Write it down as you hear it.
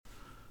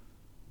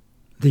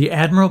The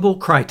Admirable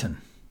Crichton,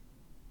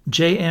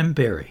 M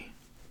Barrie.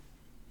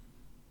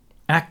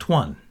 Act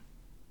 1.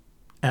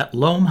 At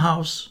Loam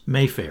House,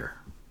 Mayfair.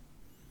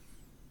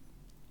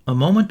 A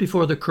moment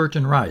before the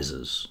curtain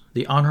rises,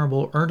 the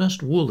Honorable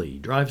Ernest Woolley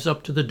drives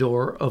up to the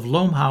door of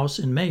Loam House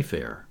in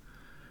Mayfair.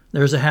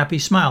 There is a happy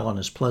smile on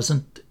his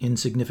pleasant,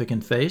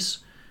 insignificant face,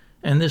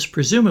 and this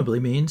presumably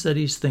means that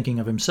he's thinking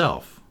of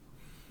himself.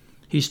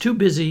 He's too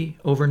busy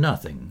over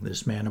nothing,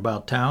 this man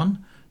about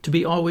town, to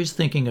be always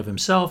thinking of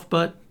himself,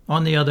 but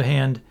on the other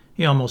hand,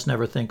 he almost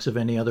never thinks of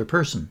any other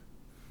person.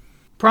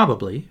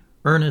 Probably,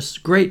 Ernest's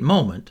great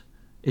moment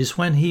is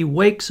when he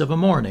wakes of a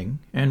morning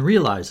and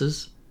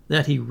realizes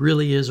that he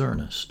really is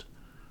Ernest.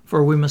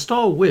 For we must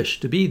all wish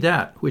to be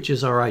that which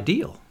is our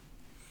ideal.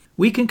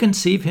 We can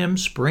conceive him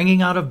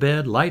springing out of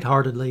bed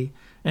light-heartedly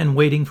and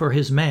waiting for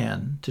his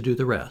man to do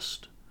the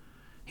rest.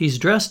 He's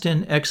dressed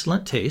in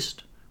excellent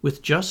taste,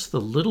 with just the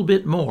little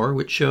bit more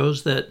which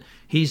shows that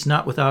he's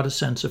not without a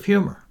sense of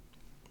humor.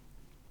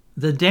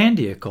 The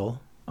dandiacal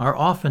are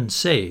often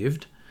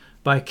saved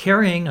by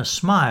carrying a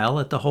smile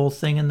at the whole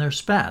thing in their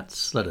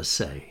spats, let us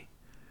say.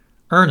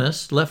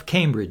 Ernest left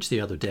Cambridge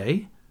the other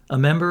day, a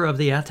member of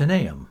the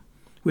Athenaeum,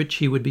 which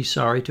he would be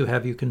sorry to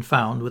have you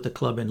confound with a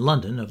club in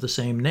London of the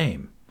same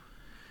name.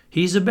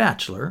 He's a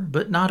bachelor,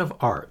 but not of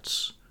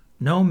arts,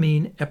 no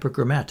mean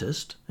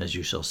epigrammatist, as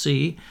you shall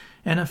see,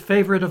 and a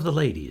favorite of the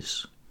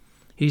ladies.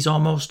 He's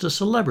almost a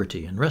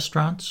celebrity in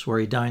restaurants where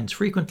he dines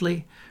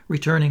frequently,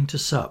 returning to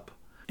sup.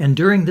 And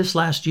during this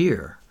last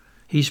year,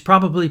 he's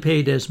probably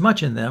paid as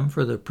much in them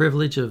for the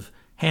privilege of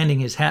handing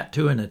his hat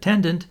to an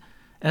attendant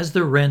as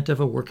the rent of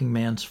a working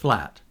man's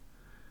flat.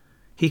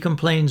 He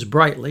complains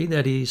brightly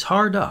that he's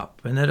hard up,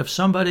 and that if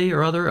somebody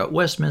or other at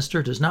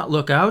Westminster does not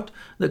look out,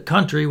 the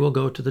country will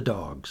go to the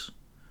dogs.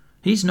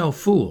 He's no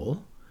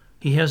fool.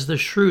 He has the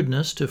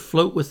shrewdness to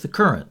float with the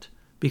current,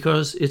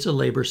 because it's a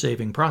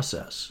labor-saving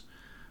process.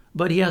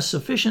 But he has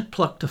sufficient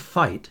pluck to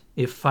fight,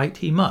 if fight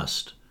he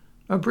must,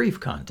 a brief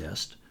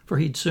contest, for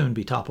he'd soon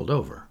be toppled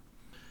over.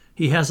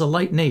 He has a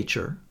light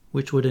nature,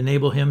 which would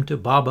enable him to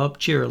bob up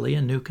cheerily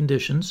in new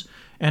conditions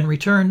and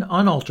return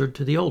unaltered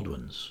to the old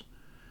ones.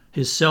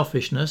 His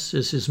selfishness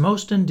is his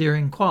most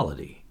endearing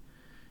quality.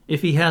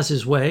 If he has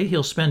his way,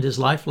 he'll spend his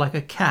life like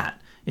a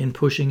cat in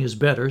pushing his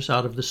betters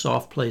out of the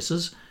soft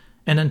places,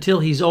 and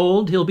until he's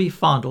old, he'll be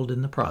fondled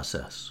in the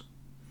process.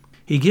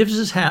 He gives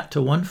his hat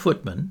to one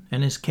footman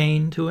and his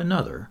cane to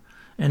another,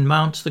 and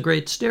mounts the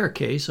great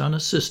staircase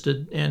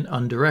unassisted and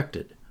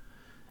undirected.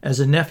 As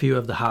a nephew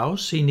of the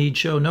house, he need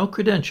show no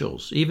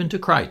credentials, even to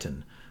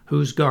Crichton,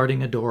 who's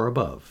guarding a door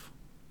above.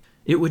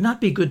 It would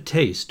not be good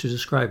taste to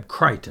describe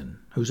Crichton,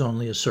 who's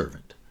only a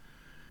servant.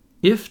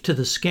 If to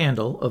the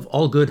scandal of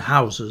all good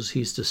houses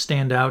he's to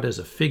stand out as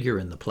a figure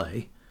in the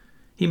play,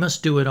 he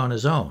must do it on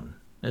his own,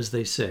 as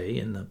they say,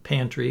 in the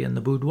pantry and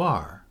the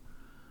boudoir.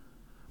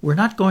 We're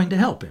not going to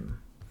help him.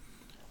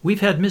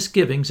 We've had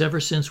misgivings ever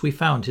since we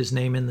found his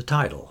name in the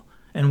title,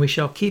 and we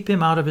shall keep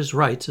him out of his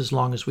rights as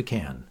long as we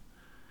can.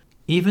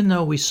 Even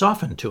though we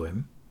soften to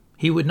him,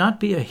 he would not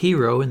be a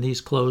hero in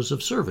these clothes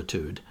of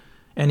servitude,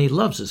 and he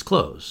loves his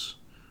clothes.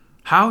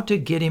 How to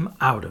get him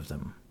out of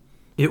them?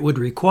 It would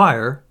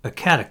require a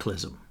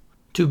cataclysm.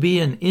 To be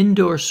an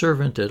indoor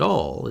servant at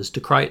all is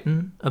to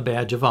Crichton a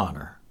badge of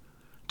honor.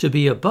 To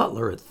be a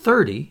butler at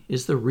 30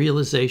 is the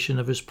realization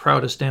of his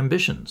proudest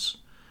ambitions.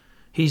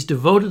 He's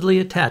devotedly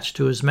attached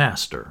to his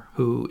master,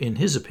 who, in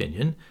his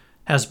opinion,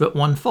 has but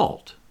one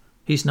fault.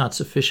 He's not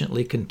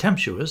sufficiently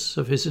contemptuous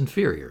of his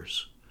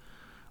inferiors.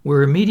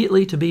 We're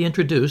immediately to be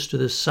introduced to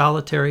this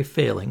solitary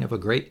failing of a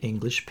great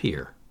English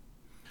peer.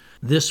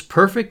 This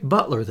perfect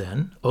butler,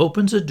 then,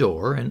 opens a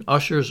door and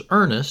ushers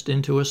Ernest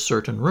into a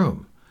certain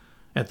room.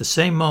 At the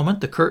same moment,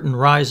 the curtain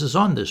rises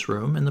on this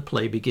room and the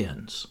play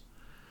begins.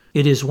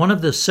 It is one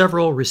of the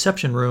several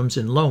reception rooms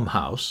in Loam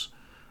House,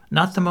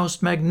 not the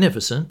most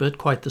magnificent, but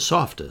quite the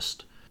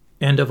softest,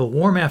 and of a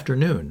warm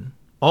afternoon,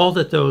 all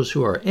that those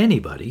who are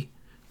anybody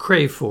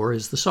crave for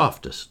is the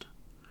softest.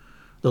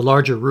 The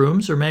larger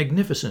rooms are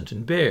magnificent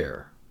and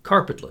bare,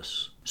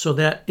 carpetless, so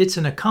that it's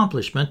an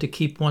accomplishment to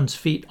keep one's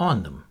feet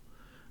on them.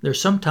 They're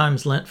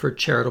sometimes lent for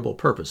charitable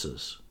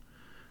purposes.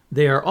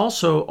 They are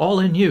also all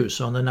in use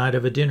on the night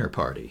of a dinner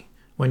party,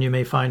 when you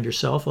may find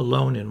yourself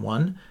alone in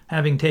one,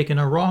 having taken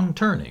a wrong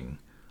turning,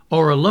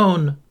 or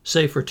alone,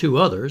 say for two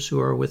others who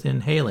are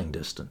within hailing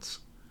distance.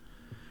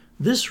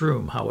 This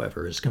room,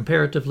 however, is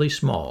comparatively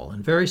small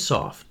and very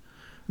soft.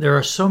 There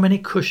are so many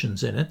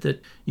cushions in it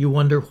that you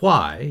wonder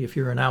why, if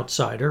you're an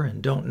outsider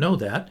and don't know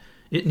that,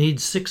 it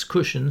needs 6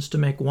 cushions to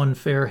make one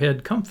fair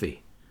head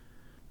comfy.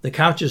 The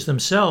couches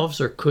themselves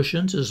are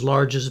cushions as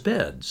large as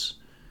beds,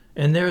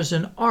 and there's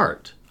an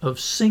art of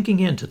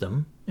sinking into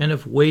them and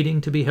of waiting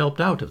to be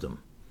helped out of them.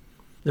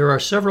 There are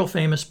several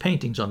famous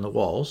paintings on the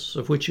walls,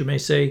 of which you may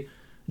say,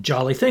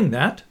 "Jolly thing,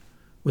 that,"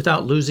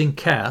 without losing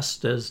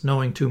caste as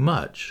knowing too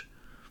much.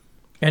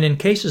 And in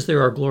cases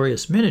there are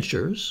glorious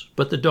miniatures,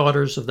 but the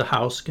daughters of the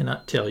house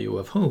cannot tell you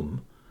of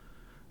whom.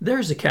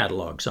 There's a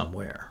catalogue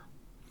somewhere.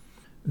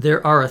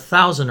 There are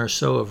 1,000 or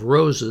so of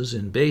roses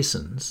in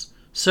basins,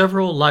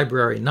 several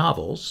library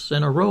novels,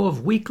 and a row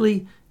of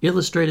weekly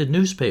illustrated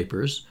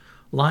newspapers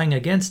lying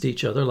against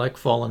each other like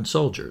fallen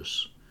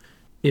soldiers.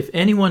 If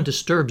anyone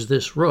disturbs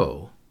this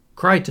row,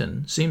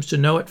 Crichton seems to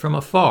know it from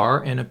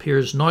afar and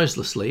appears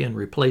noiselessly and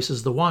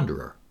replaces the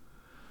wanderer.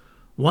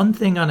 One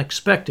thing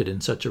unexpected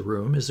in such a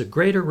room is a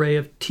great array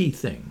of tea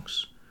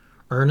things.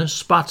 Ernest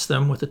spots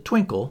them with a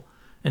twinkle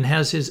and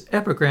has his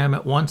epigram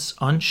at once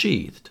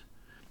unsheathed.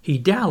 He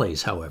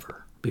dallies,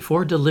 however,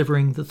 before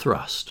delivering the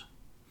thrust.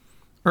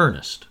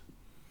 Ernest: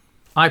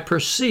 I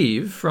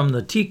perceive from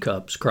the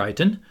teacups,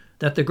 Crichton,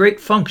 that the great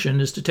function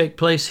is to take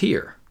place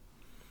here.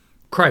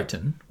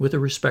 Crichton, with a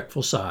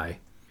respectful sigh: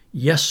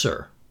 Yes,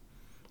 sir.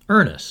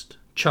 Ernest,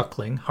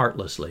 chuckling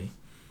heartlessly: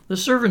 The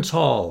servants'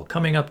 hall,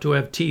 coming up to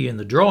have tea in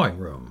the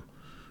drawing-room,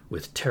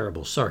 with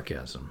terrible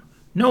sarcasm.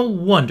 No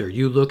wonder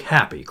you look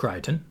happy,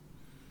 Crichton.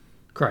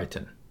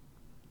 Crichton: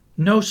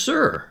 No,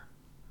 sir.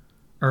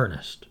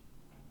 Ernest: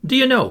 Do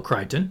you know,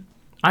 Crichton,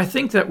 I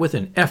think that with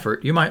an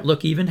effort you might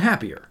look even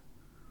happier.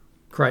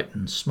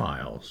 Crichton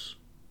smiles.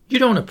 You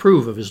don't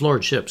approve of his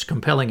lordship's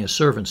compelling his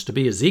servants to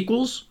be his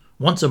equals,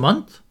 once a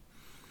month?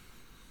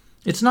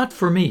 It's not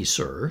for me,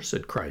 sir,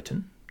 said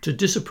Crichton, to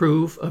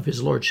disapprove of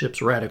his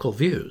lordship's radical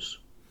views.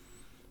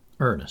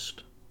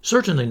 Ernest: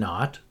 Certainly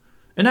not.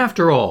 And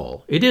after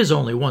all, it is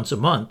only once a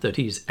month that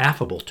he's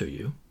affable to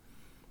you.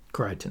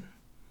 Crichton: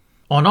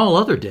 On all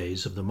other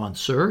days of the month,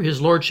 sir,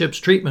 his lordship's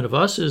treatment of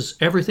us is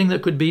everything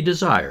that could be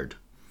desired.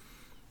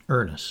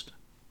 Ernest: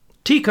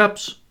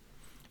 Teacups!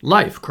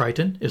 Life,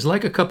 Crichton, is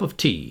like a cup of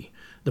tea.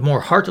 The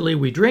more heartily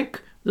we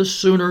drink, the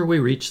sooner we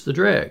reach the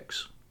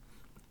dregs.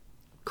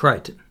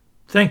 Crichton: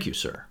 Thank you,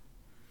 sir.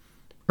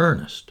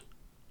 Ernest: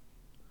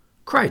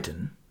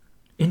 Crichton,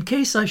 in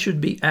case I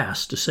should be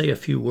asked to say a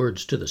few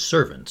words to the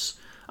servants,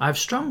 I've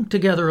strung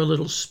together a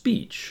little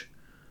speech.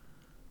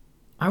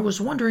 I was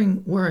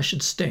wondering where I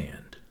should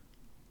stand.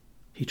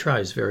 He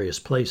tries various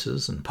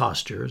places and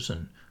postures,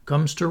 and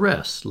comes to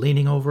rest,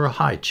 leaning over a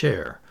high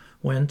chair,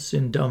 whence,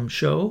 in dumb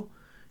show,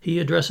 he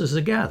addresses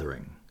a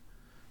gathering.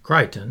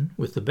 Crichton,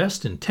 with the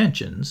best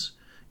intentions,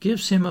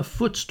 gives him a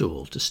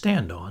footstool to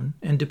stand on,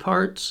 and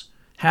departs,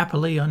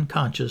 happily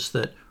unconscious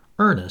that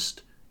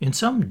Ernest, in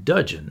some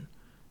dudgeon,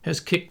 has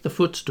kicked the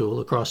footstool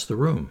across the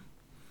room.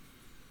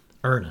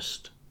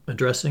 Ernest,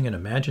 addressing an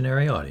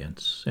imaginary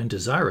audience, and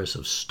desirous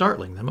of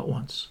startling them at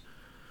once: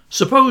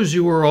 Suppose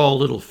you were all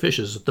little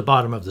fishes at the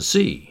bottom of the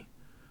sea.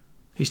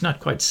 He's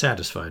not quite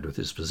satisfied with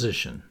his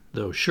position,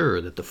 though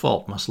sure that the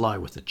fault must lie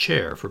with the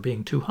chair for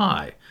being too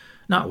high,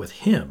 not with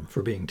him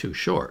for being too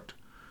short.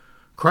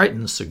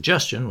 Crichton's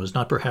suggestion was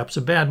not perhaps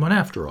a bad one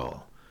after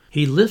all.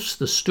 He lifts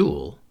the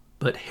stool,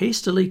 but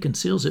hastily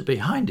conceals it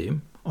behind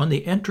him on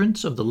the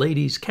entrance of the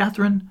ladies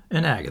Catherine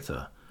and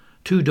Agatha,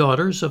 2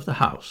 daughters of the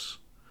house.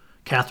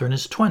 Catherine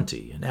is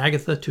 20, and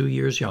Agatha 2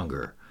 years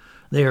younger.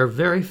 They are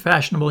very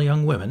fashionable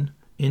young women,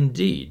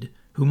 indeed,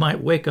 who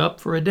might wake up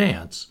for a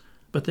dance,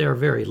 but they are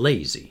very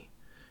lazy,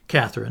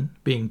 Catherine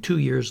being 2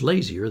 years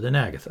lazier than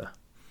Agatha.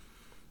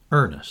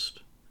 Ernest: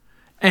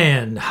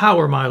 And how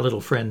are my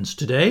little friends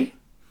today?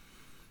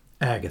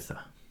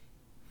 Agatha: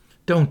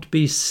 Don't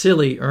be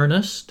silly,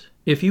 Ernest.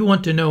 If you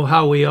want to know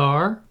how we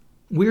are,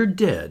 we're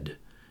dead.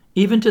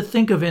 Even to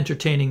think of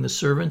entertaining the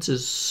servants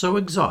is so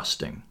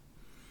exhausting.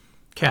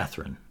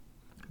 Catherine: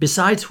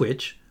 Besides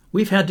which,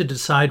 we've had to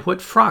decide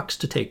what frocks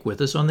to take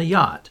with us on the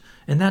yacht,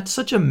 and that's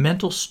such a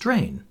mental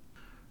strain.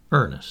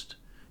 Ernest: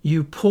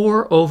 You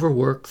poor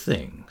overworked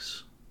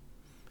things.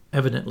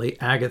 Evidently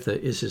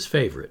Agatha is his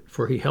favorite,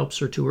 for he helps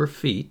her to her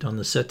feet on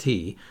the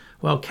settee,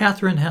 while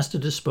Catherine has to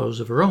dispose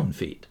of her own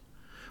feet.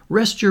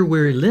 Rest your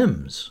weary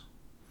limbs.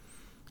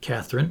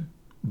 Catherine: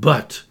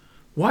 But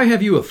why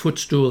have you a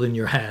footstool in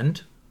your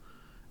hand?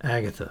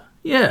 Agatha: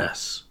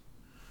 Yes.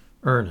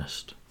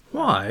 Ernest: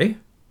 Why?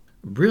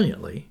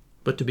 Brilliantly,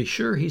 but to be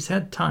sure he's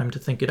had time to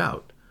think it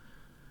out.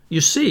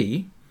 You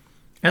see,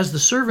 as the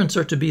servants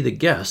are to be the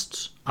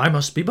guests, I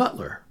must be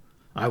butler.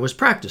 I was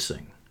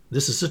practicing.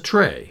 This is a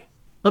tray.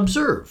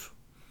 Observe.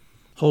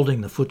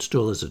 Holding the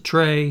footstool as a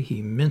tray,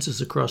 he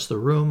minces across the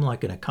room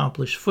like an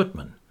accomplished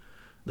footman.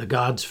 The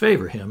gods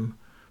favor him,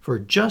 for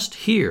just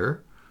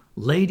here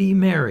Lady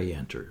Mary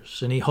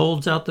enters, and he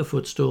holds out the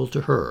footstool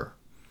to her.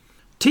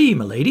 Tea,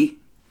 milady.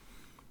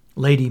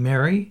 Lady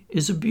Mary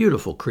is a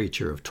beautiful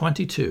creature of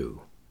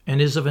 22,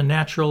 and is of a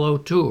natural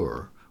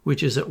hauteur,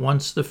 which is at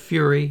once the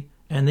fury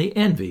and the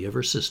envy of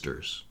her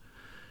sisters.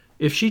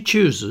 If she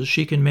chooses,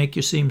 she can make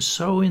you seem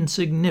so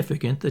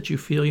insignificant that you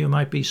feel you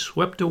might be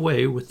swept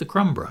away with the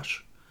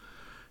crumb-brush.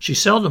 She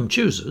seldom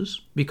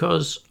chooses,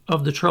 because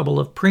of the trouble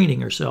of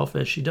preening herself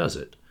as she does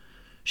it.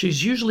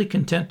 She's usually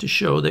content to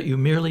show that you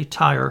merely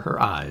tire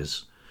her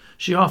eyes.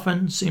 She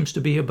often seems to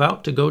be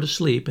about to go to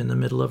sleep in the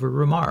middle of a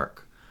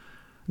remark.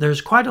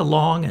 There's quite a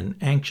long and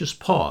anxious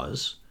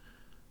pause,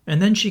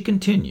 and then she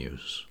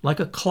continues, like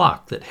a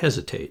clock that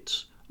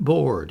hesitates,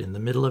 bored in the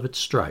middle of its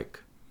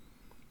strike.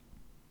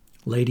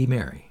 Lady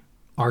Mary,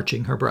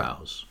 arching her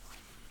brows: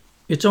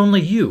 It's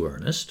only you,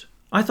 Ernest.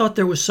 I thought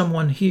there was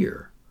someone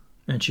here.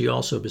 And she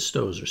also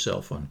bestows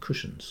herself on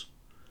cushions.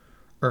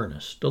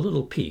 Ernest, a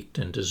little piqued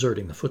and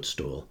deserting the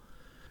footstool.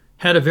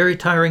 Had a very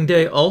tiring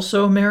day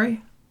also,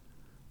 Mary?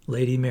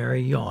 Lady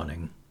Mary,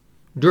 yawning.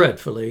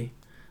 Dreadfully.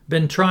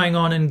 Been trying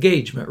on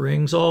engagement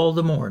rings all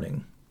the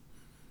morning.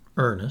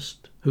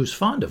 Ernest, who's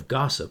fond of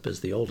gossip as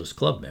the oldest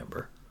club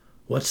member.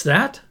 What's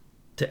that?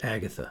 To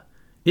Agatha.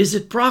 Is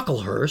it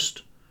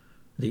Brocklehurst?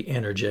 The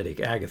energetic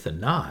Agatha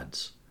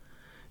nods.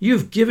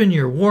 You've given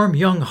your warm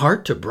young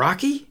heart to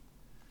Brocky?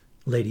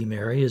 Lady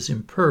Mary is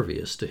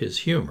impervious to his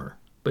humor,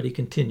 but he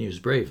continues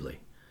bravely.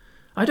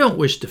 I don't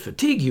wish to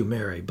fatigue you,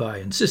 Mary, by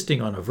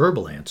insisting on a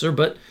verbal answer,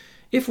 but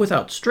if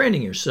without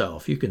straining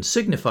yourself you can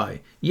signify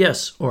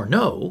yes or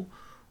no,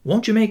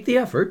 won't you make the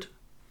effort?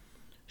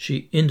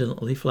 She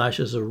indolently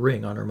flashes a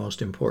ring on her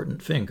most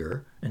important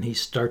finger, and he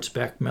starts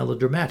back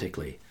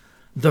melodramatically.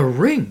 The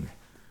ring!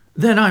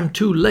 Then I'm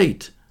too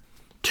late.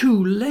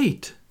 Too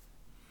late!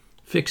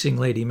 Fixing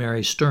Lady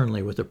Mary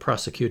sternly with the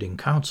prosecuting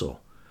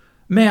counsel.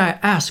 May I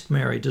ask,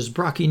 Mary, does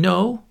Brocky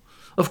know?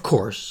 Of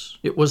course,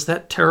 it was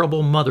that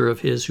terrible mother of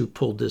his who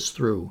pulled this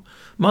through.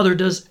 Mother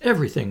does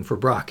everything for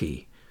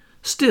Brocky.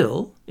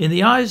 Still, in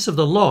the eyes of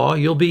the law,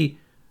 you'll be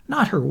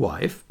not her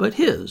wife, but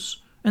his,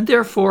 and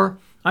therefore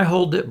I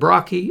hold that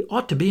Brocky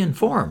ought to be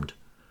informed.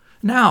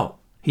 Now,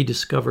 he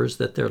discovers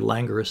that their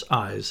languorous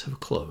eyes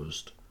have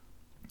closed.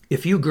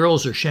 If you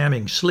girls are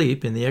shamming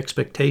sleep in the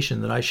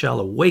expectation that I shall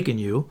awaken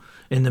you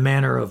in the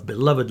manner of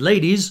beloved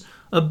ladies,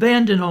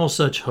 abandon all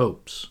such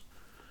hopes.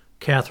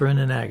 Catherine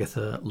and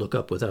Agatha look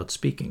up without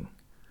speaking.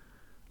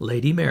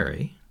 Lady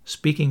Mary,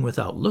 speaking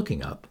without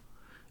looking up,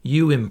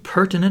 You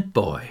impertinent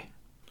boy.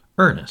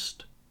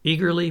 Ernest,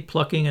 eagerly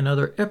plucking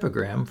another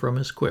epigram from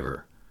his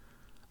quiver.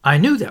 I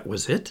knew that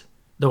was it,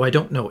 though I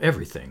don't know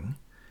everything.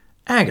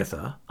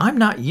 Agatha, I'm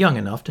not young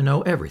enough to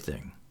know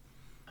everything.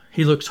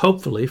 He looks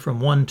hopefully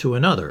from one to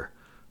another,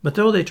 but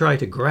though they try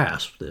to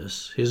grasp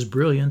this, his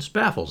brilliance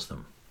baffles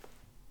them.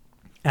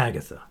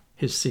 Agatha,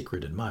 his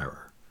secret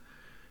admirer.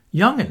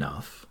 Young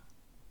enough?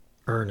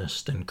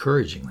 Ernest,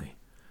 encouragingly.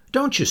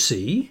 Don't you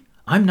see?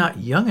 I'm not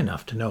young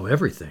enough to know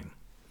everything.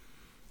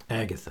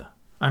 Agatha.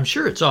 I'm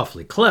sure it's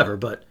awfully clever,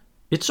 but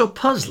it's so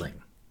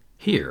puzzling.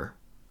 Here,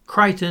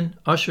 Crichton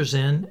ushers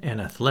in an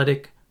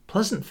athletic,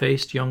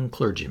 pleasant-faced young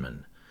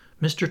clergyman,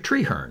 Mr.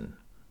 Treherne,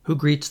 who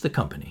greets the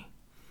company.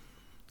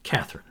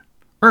 Catherine.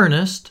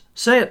 Ernest,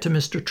 say it to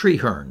Mr.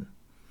 Treherne.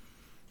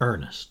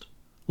 Ernest.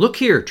 Look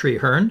here,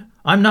 Treherne,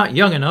 I'm not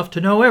young enough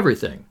to know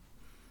everything.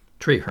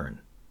 Treherne.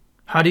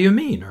 How do you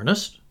mean,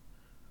 Ernest?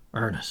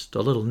 Ernest,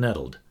 a little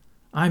nettled.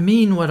 I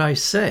mean what I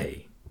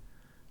say.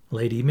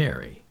 Lady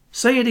Mary.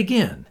 Say it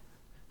again.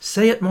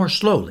 Say it more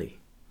slowly.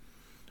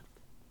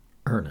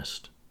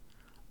 Ernest.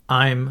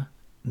 I'm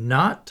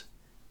not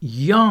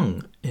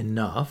young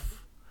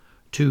enough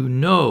to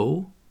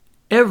know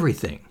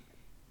everything.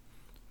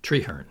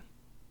 Treherne.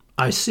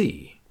 I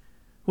see.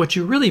 What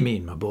you really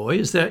mean, my boy,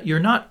 is that you're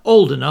not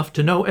old enough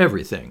to know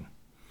everything.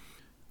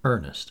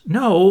 Ernest.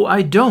 No,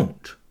 I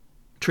don't.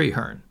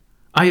 Treherne.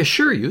 I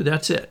assure you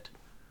that's it.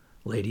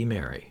 Lady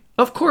Mary.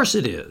 Of course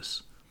it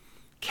is.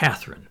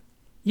 Catherine.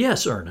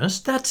 Yes,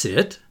 Ernest, that's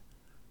it.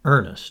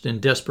 Ernest, in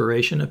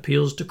desperation,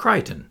 appeals to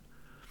Crichton.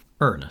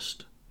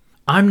 Ernest.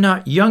 I'm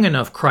not young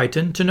enough,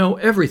 Crichton, to know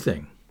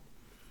everything.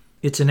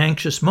 It's an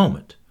anxious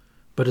moment,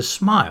 but a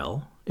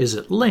smile is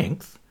at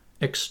length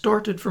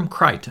extorted from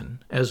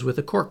Crichton as with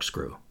a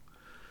corkscrew.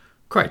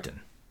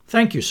 Crichton.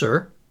 Thank you,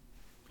 sir.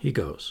 He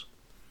goes.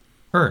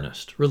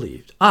 Ernest,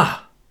 relieved.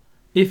 Ah!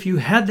 If you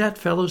had that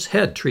fellow's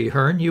head,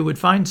 Treherne, you would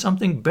find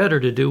something better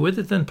to do with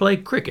it than play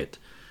cricket.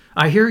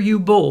 I hear you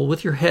bowl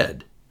with your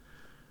head.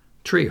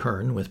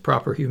 Treherne, with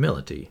proper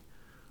humility.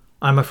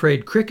 I'm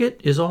afraid cricket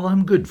is all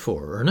I'm good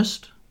for,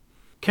 Ernest.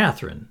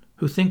 Catherine,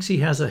 who thinks he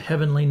has a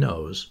heavenly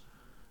nose.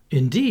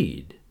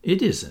 Indeed,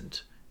 it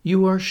isn't.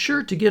 You are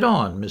sure to get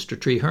on, Mr.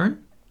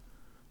 Treherne.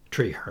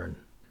 Treherne.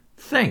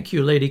 Thank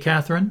you, Lady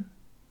Catherine.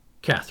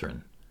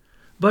 Catherine.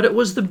 But it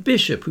was the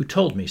bishop who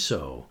told me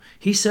so.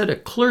 He said a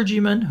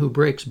clergyman who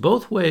breaks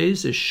both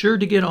ways is sure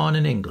to get on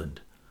in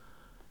England.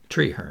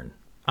 Treherne.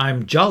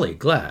 I'm jolly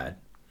glad.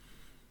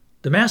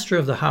 The master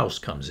of the house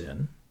comes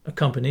in,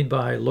 accompanied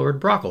by Lord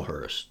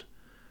Brocklehurst.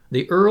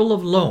 The Earl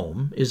of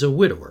Loam is a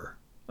widower,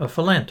 a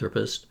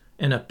philanthropist,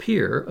 and a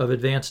peer of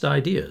advanced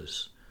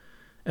ideas.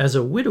 As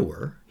a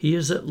widower, he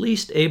is at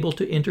least able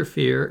to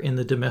interfere in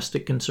the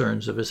domestic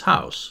concerns of his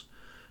house,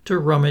 to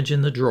rummage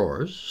in the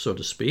drawers, so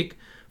to speak,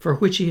 for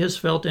which he has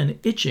felt an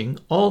itching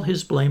all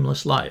his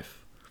blameless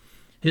life.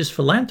 His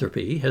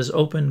philanthropy has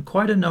opened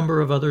quite a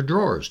number of other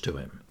drawers to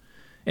him,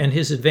 and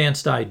his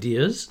advanced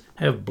ideas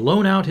have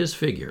blown out his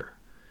figure.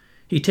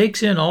 He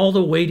takes in all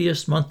the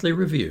weightiest monthly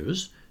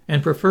reviews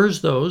and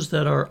prefers those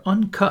that are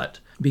uncut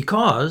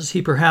because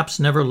he perhaps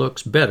never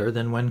looks better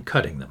than when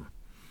cutting them.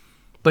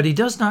 But he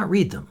does not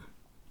read them,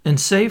 and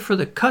save for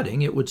the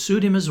cutting it would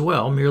suit him as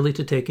well merely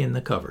to take in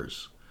the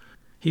covers.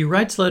 He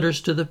writes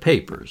letters to the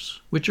papers,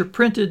 which are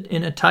printed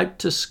in a type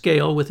to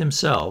scale with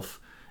himself,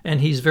 and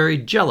he's very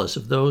jealous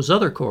of those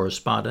other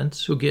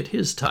correspondents who get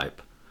his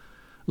type.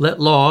 Let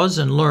laws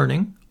and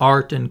learning,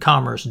 art and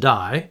commerce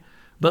die,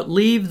 but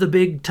leave the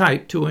big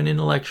type to an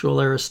intellectual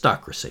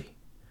aristocracy.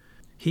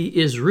 He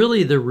is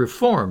really the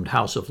reformed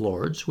House of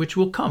Lords, which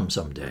will come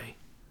some day.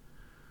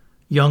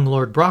 Young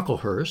Lord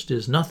Brocklehurst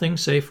is nothing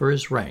save for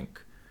his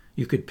rank.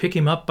 You could pick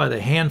him up by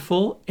the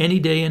handful any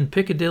day in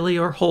Piccadilly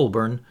or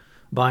Holborn,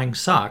 buying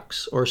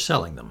socks or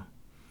selling them.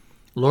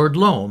 Lord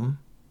Loam,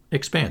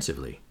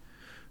 expansively.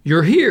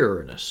 "You're here,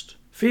 Ernest.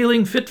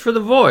 Feeling fit for the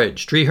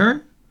voyage,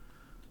 Treherne?"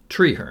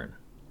 Treherne.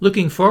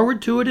 "Looking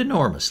forward to it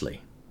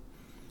enormously."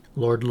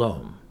 Lord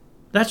Loam.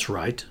 "That's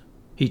right."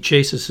 He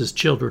chases his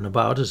children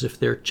about as if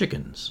they're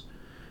chickens.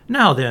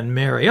 "Now then,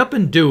 Mary, up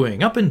and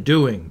doing, up and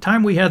doing.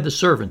 Time we had the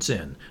servants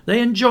in.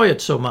 They enjoy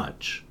it so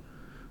much."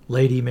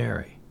 Lady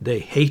Mary. "They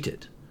hate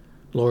it."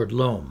 Lord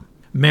Loam.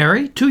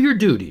 "Mary, to your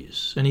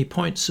duties," and he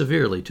points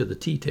severely to the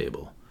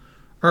tea-table.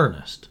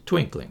 Ernest,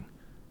 twinkling.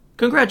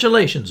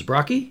 "Congratulations,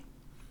 Brocky."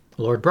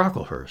 Lord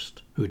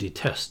Brocklehurst, who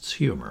detests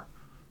humor.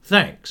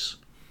 "Thanks."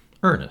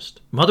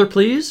 Ernest. "Mother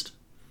pleased?"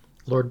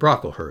 Lord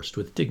Brocklehurst,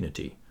 with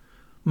dignity.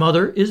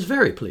 "Mother is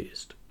very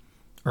pleased."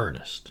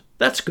 Ernest.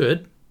 "That's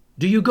good.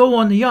 Do you go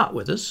on the yacht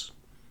with us?"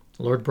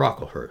 Lord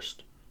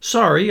Brocklehurst.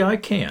 "Sorry, I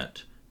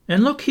can't.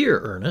 And look here,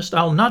 Ernest,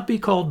 I'll not be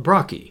called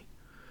Brocky."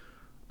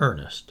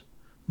 Ernest.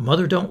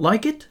 "Mother don't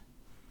like it?"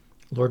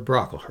 Lord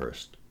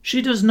Brocklehurst.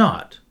 "She does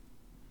not."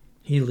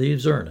 He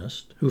leaves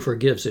Ernest, who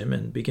forgives him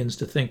and begins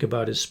to think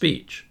about his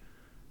speech.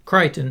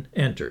 Crichton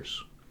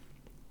enters.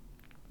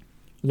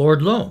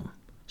 Lord Loam,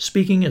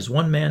 speaking as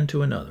one man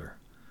to another.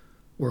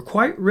 "We're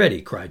quite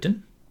ready,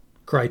 Crichton."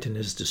 Crichton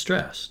is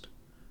distressed.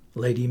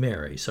 Lady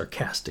Mary,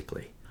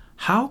 sarcastically.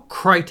 "How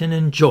Crichton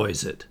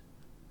enjoys it!"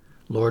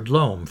 Lord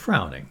Loam,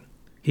 frowning.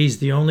 "He's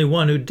the only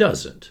one who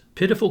doesn't.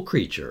 Pitiful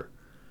creature."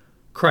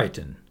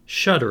 Crichton,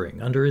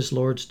 shuddering under his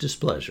lord's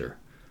displeasure.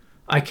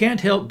 "I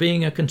can't help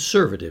being a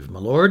conservative, my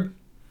lord."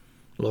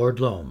 Lord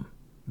Loam.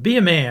 "Be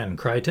a man,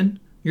 Crichton.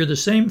 You're the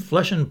same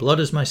flesh and blood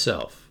as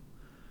myself."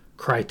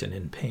 Crichton,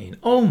 in pain.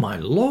 "Oh, my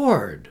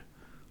lord!"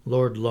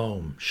 Lord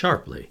Loam,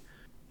 sharply.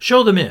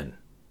 "Show them in.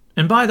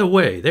 And by the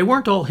way, they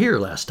weren't all here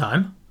last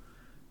time."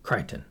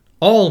 Crichton.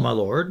 "All, my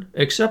lord,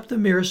 except the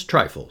merest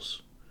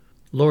trifles."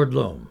 Lord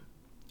Loam.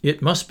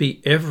 "It must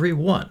be every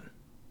one."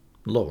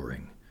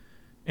 Lowering.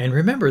 "And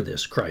remember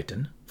this,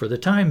 Crichton, for the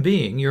time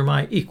being you're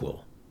my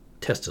equal."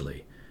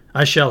 Testily.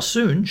 "I shall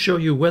soon show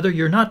you whether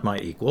you're not my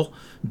equal.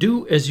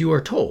 Do as you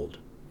are told."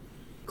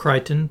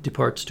 Crichton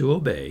departs to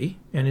obey,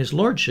 and his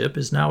lordship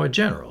is now a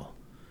general.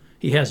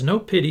 He has no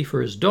pity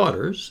for his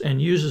daughters and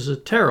uses a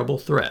terrible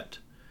threat.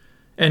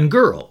 "And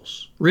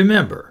girls,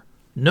 remember,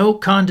 no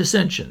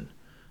condescension.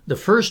 The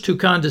first who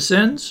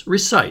condescends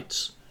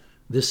recites."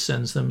 This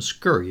sends them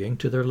scurrying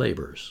to their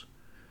labors.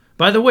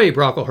 "By the way,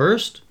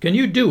 Brocklehurst, can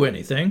you do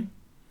anything?"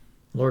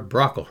 Lord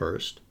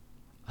Brocklehurst.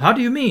 "How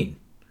do you mean?"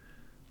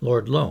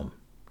 Lord Loam.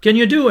 "Can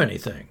you do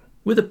anything?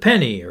 With a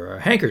penny or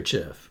a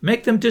handkerchief?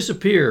 Make them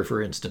disappear,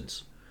 for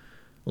instance."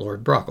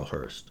 Lord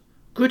Brocklehurst.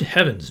 "Good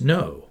heavens,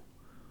 no."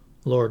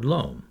 Lord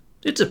Loam.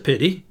 "It's a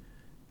pity.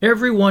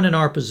 Every one in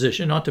our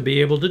position ought to be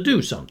able to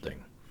do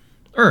something.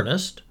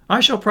 Ernest, I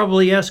shall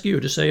probably ask you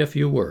to say a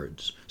few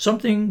words.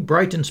 Something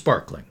bright and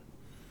sparkling."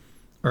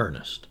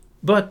 Ernest.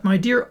 "But, my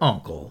dear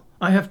uncle,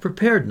 I have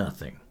prepared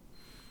nothing."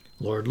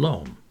 Lord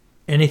Loam.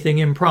 "Anything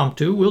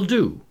impromptu will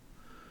do."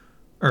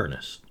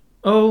 Ernest.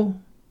 "Oh,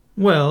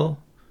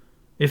 well,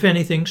 if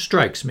anything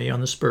strikes me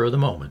on the spur of the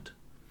moment."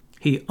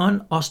 He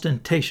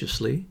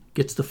unostentatiously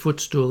gets the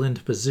footstool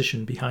into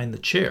position behind the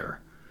chair.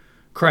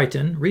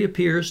 Crichton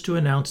reappears to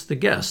announce the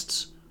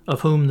guests,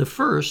 of whom the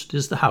first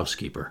is the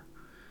housekeeper.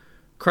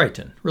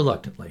 Crichton,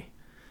 reluctantly.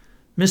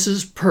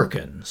 "Mrs.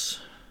 Perkins."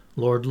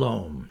 Lord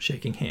Loam,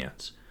 shaking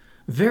hands.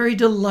 "Very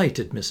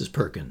delighted, Mrs.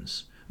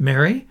 Perkins.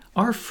 Mary,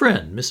 our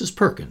friend, Mrs.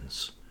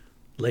 Perkins."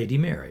 Lady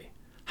Mary.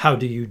 "How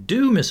do you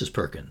do, Mrs.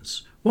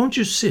 Perkins? Won't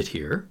you sit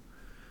here?"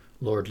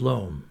 Lord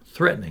Loam,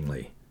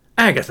 threateningly.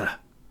 "Agatha!"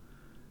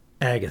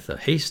 Agatha,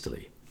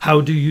 hastily.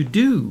 "How do you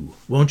do?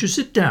 Won't you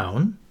sit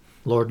down?"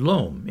 Lord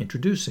Loam,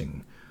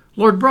 introducing.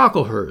 "Lord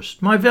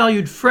Brocklehurst, my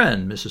valued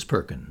friend, Mrs.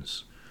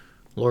 Perkins."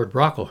 Lord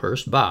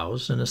Brocklehurst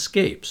bows and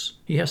escapes.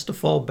 He has to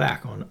fall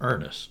back on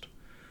Ernest.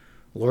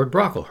 Lord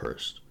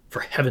Brocklehurst. "For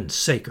heaven's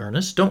sake,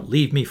 Ernest, don't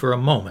leave me for a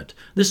moment.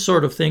 This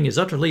sort of thing is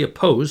utterly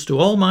opposed to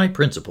all my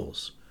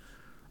principles."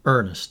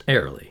 Ernest,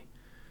 airily.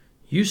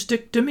 "You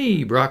stick to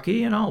me,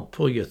 Brocky, and I'll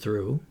pull you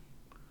through."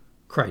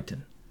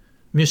 Crichton.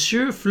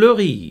 "Monsieur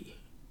Fleury."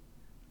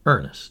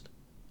 Ernest.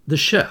 "The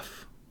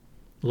chef."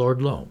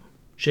 Lord Loam,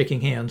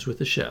 shaking hands with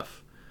the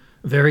chef.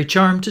 "Very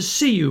charmed to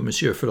see you,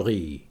 Monsieur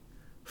Fleury."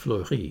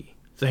 Fleury.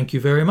 "Thank you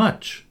very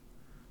much."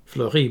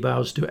 Fleury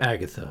bows to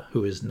Agatha,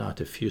 who is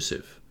not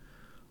effusive.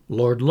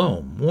 Lord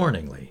Loam,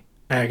 warningly.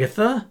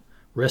 "Agatha,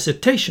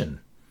 recitation."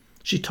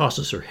 She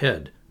tosses her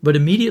head, but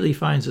immediately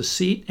finds a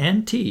seat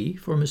and tea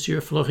for Monsieur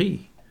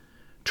Fleury.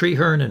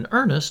 Treherne and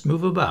Ernest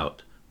move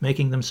about,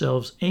 making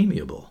themselves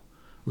amiable.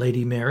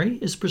 Lady Mary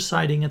is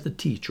presiding at the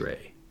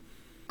tea-tray.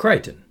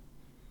 Crichton.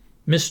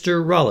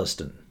 "Mr.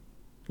 Rolleston."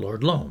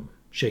 Lord Loam,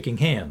 shaking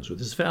hands with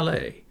his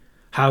valet.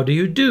 "How do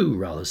you do,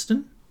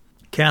 Rolleston?"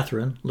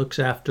 Catherine looks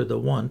after the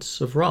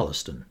wants of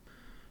Rolleston.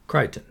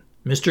 Crichton.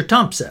 Mr.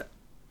 Thompset.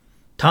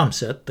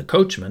 Thompset, the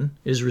coachman,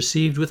 is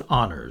received with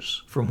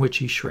honours, from which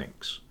he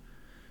shrinks.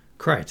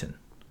 Crichton.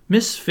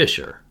 Miss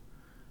Fisher.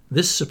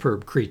 This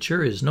superb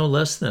creature is no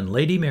less than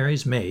Lady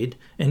Mary's maid,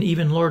 and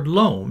even Lord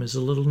Loam is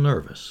a little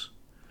nervous.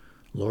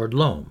 Lord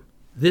Loam.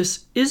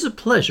 This is a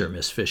pleasure,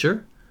 Miss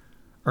Fisher.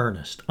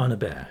 Ernest,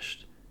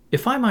 unabashed.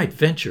 If I might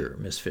venture,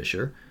 Miss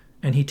Fisher,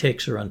 and he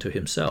takes her unto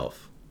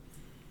himself.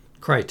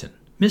 Crichton.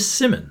 Miss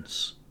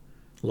Simmons.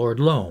 Lord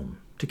Loam,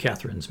 to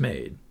Catherine's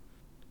maid.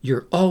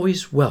 You're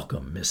always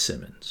welcome, Miss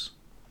Simmons.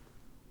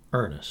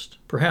 Ernest,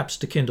 perhaps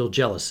to kindle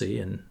jealousy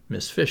in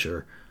Miss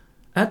Fisher.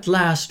 At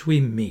last we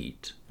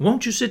meet.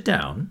 Won't you sit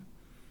down?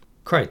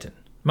 Crichton.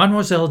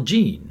 Mademoiselle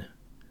Jean.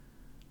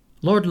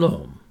 Lord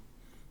Loam.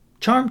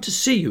 Charmed to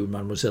see you,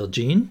 Mademoiselle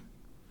Jean.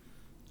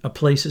 A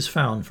place is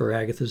found for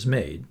Agatha's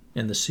maid,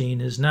 and the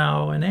scene is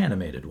now an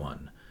animated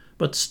one.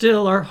 But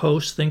still our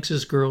host thinks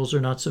his girls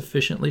are not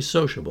sufficiently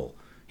sociable.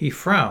 He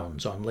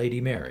frowns on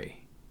Lady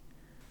Mary.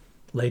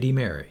 Lady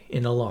Mary,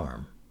 in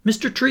alarm.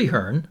 Mr.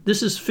 Treherne,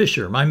 this is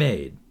Fisher, my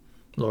maid.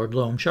 Lord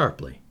Loam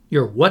sharply.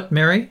 Your what,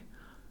 Mary?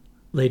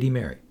 Lady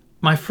Mary.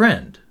 My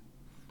friend.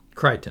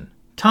 Crichton.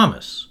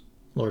 Thomas.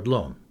 Lord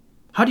Loam.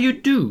 How do you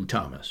do,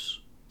 Thomas?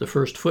 The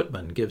first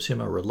footman gives him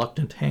a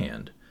reluctant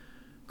hand.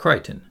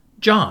 Crichton.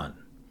 John.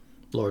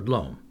 Lord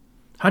Loam.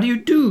 How do you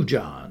do,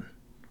 John?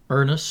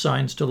 Ernest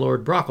signs to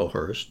Lord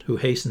Brocklehurst, who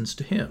hastens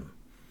to him.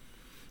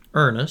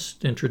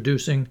 Ernest,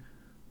 introducing,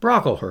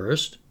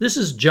 Brocklehurst, this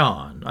is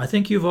John. I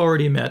think you've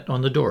already met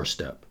on the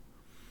doorstep.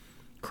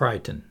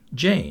 Crichton.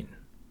 Jane.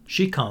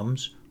 She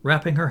comes,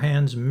 wrapping her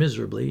hands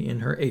miserably in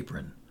her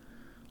apron.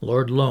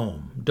 Lord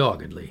Loam,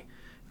 doggedly.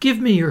 Give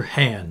me your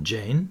hand,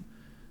 Jane.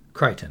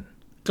 Crichton.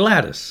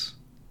 Gladys.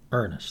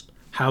 Ernest.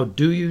 How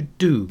do you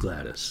do,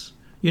 Gladys?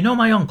 You know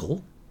my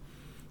uncle?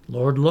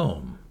 Lord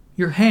Loam.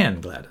 Your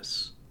hand,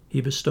 Gladys. He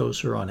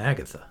bestows her on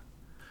Agatha.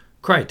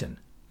 Crichton.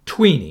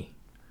 Tweeny.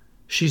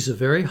 She's a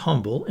very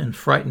humble and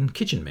frightened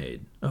kitchen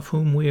maid, of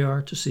whom we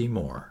are to see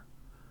more.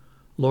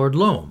 Lord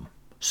Loam.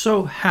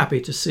 So happy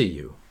to see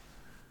you.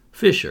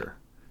 Fisher.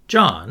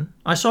 John,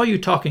 I saw you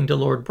talking to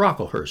Lord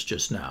Brocklehurst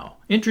just now.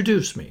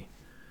 Introduce me.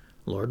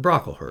 Lord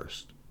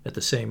Brocklehurst, at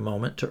the same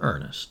moment to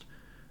Ernest.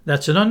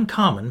 That's an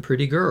uncommon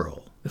pretty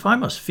girl. If I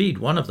must feed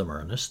one of them,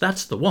 Ernest,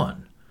 that's the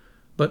one.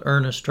 But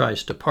Ernest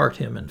tries to part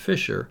him and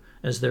Fisher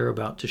as they're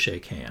about to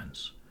shake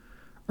hands.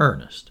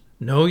 Ernest.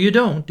 No, you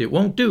don't. It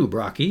won't do,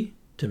 Brocky.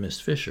 To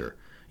Miss Fisher.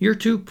 You're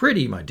too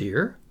pretty, my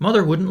dear.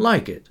 Mother wouldn't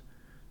like it.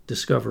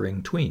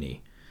 Discovering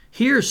Tweeny.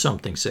 Here's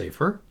something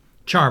safer.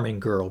 Charming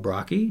girl,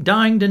 Brocky.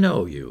 Dying to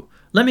know you.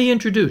 Let me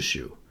introduce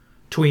you.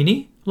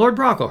 Tweeny, Lord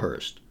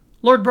Brocklehurst.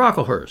 Lord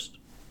Brocklehurst.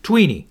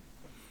 Tweeny.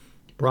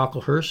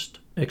 Brocklehurst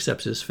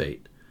accepts his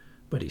fate,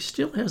 but he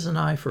still has an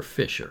eye for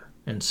Fisher,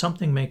 and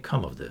something may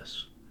come of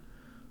this.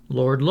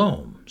 Lord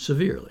Loam,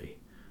 severely.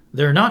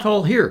 They're not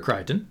all here,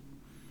 Crichton.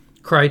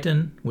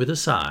 Crichton, with a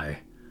sigh.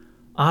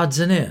 Odds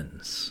and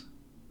ends.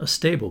 A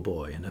stable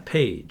boy and a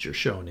page are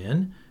shown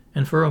in,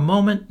 and for a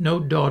moment no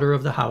daughter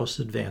of the house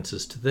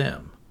advances to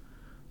them.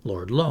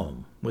 Lord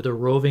Loam, with a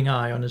roving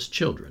eye on his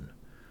children.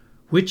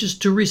 Which is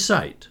to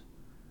recite?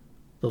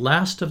 The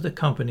last of the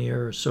company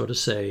are, so to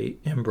say,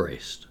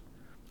 embraced.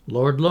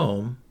 Lord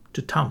Loam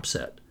to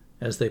Thompset,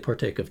 as they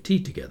partake of tea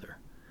together.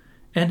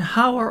 And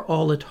how are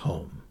all at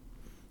home?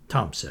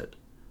 Thompset.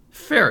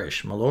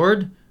 Fairish, my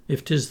lord,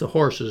 if 'tis the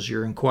horses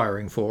you're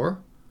inquiring for.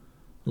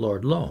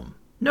 Lord Loam.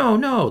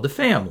 No, the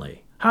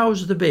family.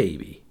 How's the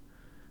baby?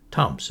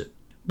 Thompset.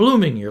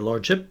 Blooming, your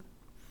lordship.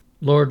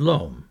 Lord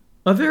Loam.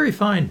 A very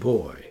fine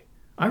boy.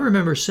 I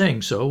remember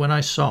saying so when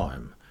I saw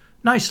him.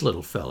 Nice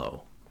little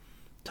fellow.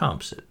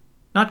 Thompset.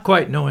 Not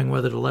quite knowing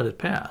whether to let it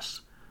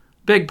pass.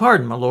 Beg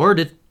pardon, my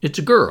lord, it's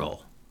a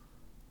girl.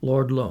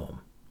 Lord Loam.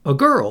 A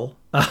girl?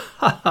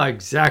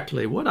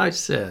 Exactly what I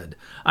said.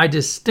 I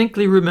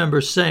distinctly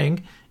remember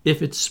saying,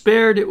 if it's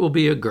spared, it will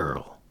be a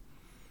girl.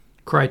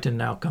 Crichton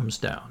now comes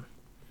down.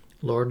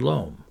 Lord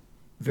Loam.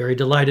 Very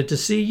delighted to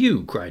see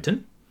you,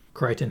 Crichton.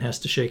 Crichton has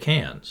to shake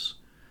hands.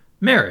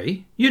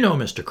 Mary, you know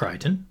Mr.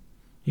 Crichton.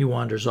 He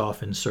wanders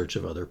off in search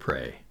of other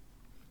prey.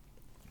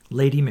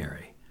 Lady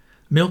Mary.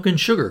 Milk and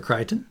sugar,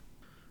 Crichton.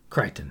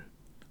 Crichton.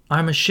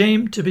 I'm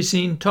ashamed to be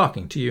seen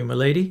talking to you, my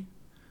lady.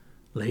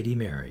 Lady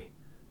Mary.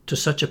 To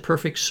such a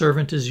perfect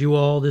servant as you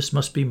all, this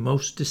must be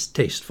most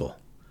distasteful.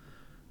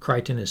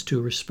 Crichton is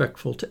too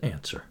respectful to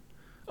answer.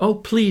 Oh,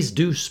 please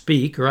do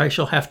speak, or I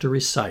shall have to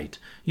recite.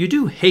 You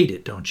do hate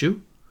it, don't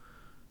you?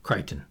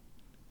 Crichton.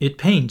 It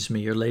pains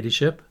me, your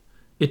ladyship.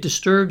 It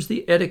disturbs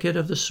the etiquette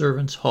of the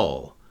servants'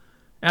 hall.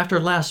 After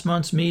last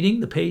month's meeting,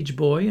 the page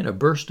boy, in a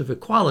burst of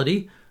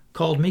equality,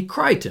 called me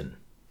Crichton.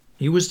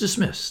 He was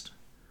dismissed.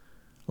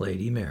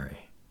 Lady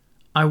Mary.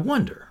 I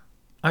wonder,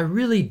 I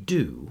really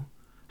do,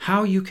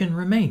 how you can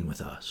remain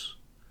with us.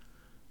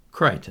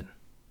 Crichton.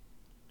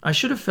 I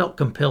should have felt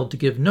compelled to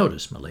give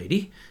notice, my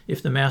lady,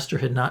 if the master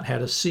had not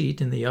had a seat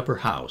in the upper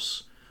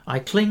house. I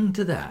cling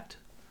to that.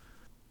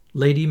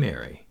 Lady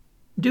Mary.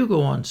 Do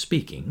go on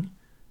speaking.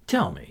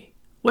 Tell me,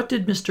 What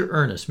did Mr.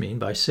 Ernest mean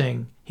by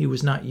saying he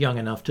was not young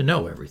enough to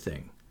know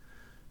everything?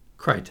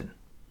 Crichton.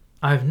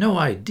 I've no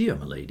idea,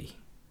 m'lady.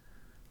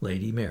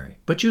 Lady Mary.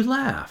 But you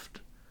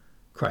laughed.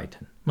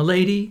 Crichton.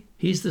 M'lady,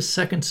 he's the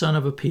second son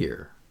of a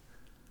peer.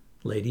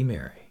 Lady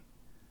Mary.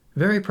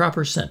 Very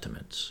proper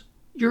sentiments.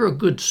 You're a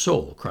good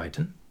soul,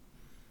 Crichton.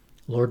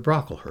 Lord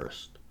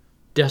Brocklehurst,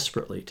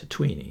 desperately to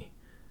Tweeny.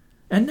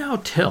 And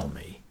now tell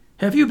me,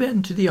 have you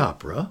been to the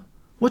opera?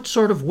 What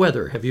sort of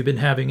weather have you been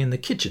having in the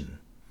kitchen?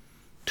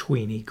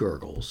 Tweeny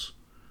gurgles.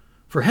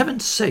 For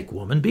heaven's sake,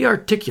 woman, be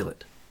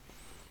articulate.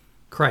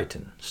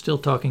 Crichton, still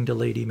talking to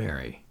Lady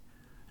Mary.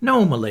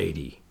 No,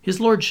 m'lady. His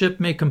lordship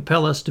may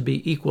compel us to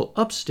be equal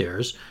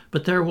upstairs,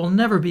 but there will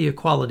never be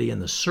equality in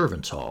the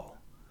servants' hall.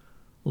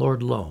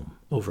 Lord Loam,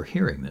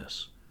 overhearing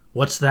this.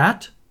 What's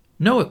that?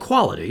 No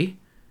equality?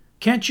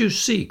 Can't you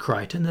see,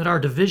 Crichton, that our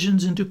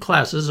divisions into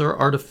classes are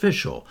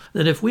artificial,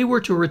 that if we were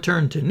to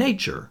return to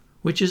nature,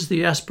 which is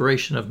the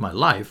aspiration of my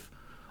life,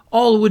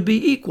 all would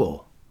be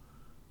equal?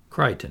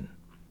 Crichton.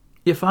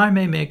 If I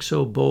may make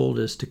so bold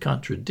as to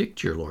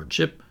contradict your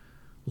lordship.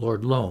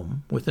 Lord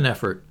Loam, with an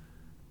effort.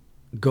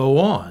 Go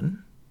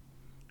on.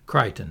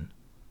 Crichton.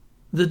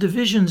 The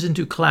divisions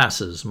into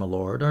classes, my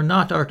lord, are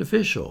not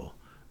artificial.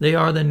 They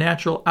are the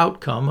natural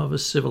outcome of a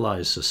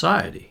civilized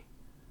society.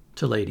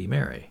 To Lady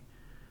Mary.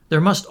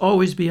 There must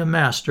always be a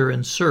master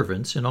and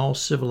servants in all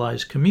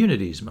civilized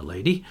communities, my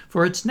lady,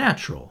 for it's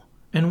natural,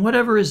 and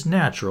whatever is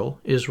natural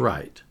is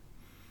right.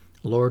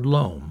 Lord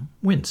Loam,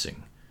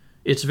 wincing.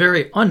 It's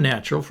very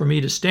unnatural for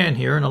me to stand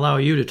here and allow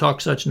you to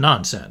talk such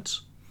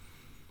nonsense.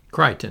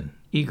 Crichton,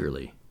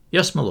 eagerly.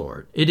 Yes, my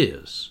lord, it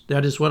is.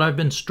 That is what I've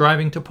been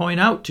striving to point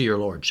out to your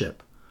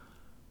lordship.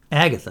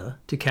 Agatha,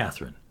 to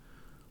Catherine.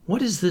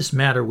 What is this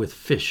matter with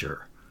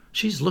Fisher?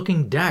 She's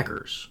looking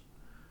daggers.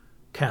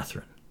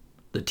 Catherine.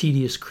 The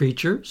tedious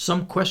creature,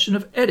 some question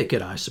of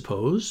etiquette, I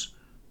suppose.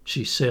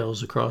 She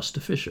sails across to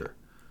Fisher.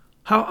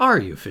 How are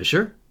you,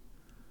 Fisher?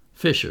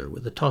 Fisher,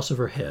 with a toss of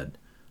her head.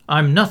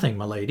 I'm nothing,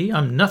 my lady,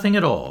 I'm nothing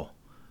at all.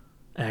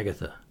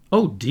 Agatha.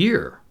 Oh,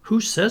 dear, who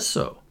says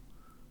so?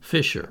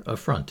 Fisher,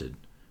 affronted.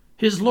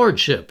 His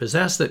lordship has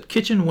asked that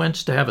kitchen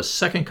wench to have a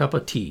second cup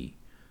of tea.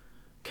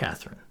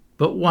 Catherine.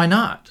 But why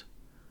not?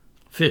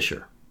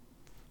 Fisher.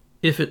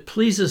 If it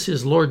pleases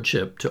his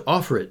lordship to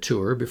offer it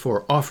to her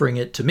before offering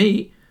it to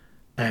me.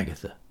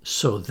 Agatha.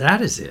 So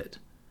that is it.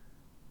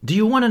 Do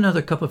you want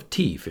another cup of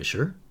tea,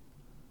 Fisher?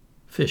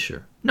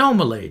 Fisher. No,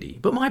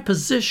 m'lady, but my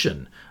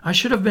position. I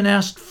should have been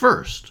asked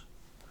first.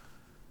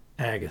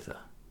 Agatha.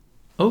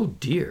 Oh,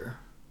 dear.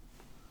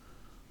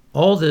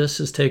 All this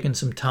has taken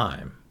some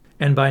time,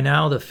 and by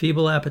now the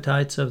feeble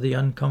appetites of the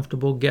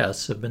uncomfortable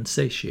guests have been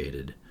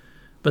satiated.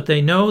 But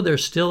they know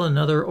there's still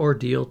another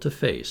ordeal to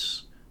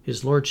face,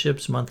 his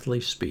lordship's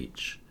monthly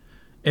speech.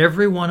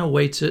 Every one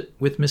awaits it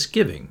with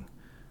misgiving.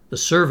 The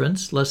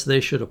servants, lest they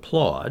should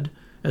applaud,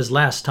 as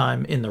last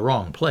time in the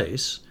wrong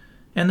place,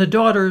 and the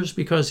daughters,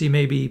 because he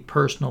may be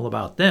personal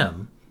about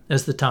them,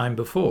 as the time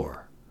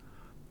before.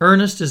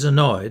 Ernest is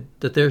annoyed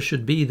that there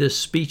should be this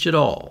speech at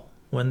all,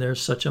 when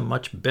there's such a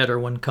much better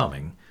one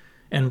coming,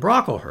 and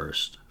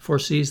Brocklehurst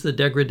foresees the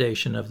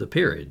degradation of the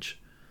peerage.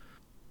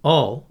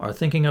 All are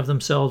thinking of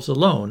themselves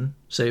alone,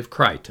 save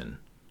Crichton,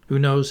 who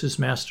knows his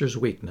master's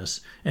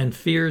weakness, and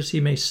fears he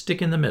may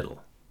stick in the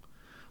middle.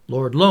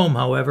 Lord Loam,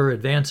 however,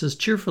 advances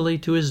cheerfully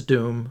to his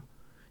doom.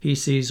 He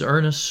sees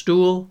Ernest's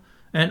stool,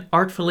 and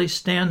artfully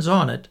stands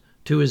on it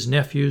to his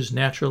nephew's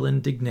natural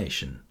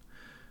indignation.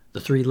 The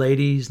three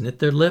ladies knit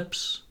their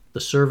lips, the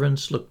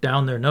servants look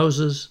down their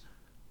noses,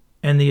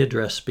 and the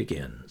address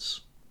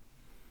begins.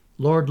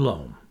 Lord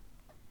Loam.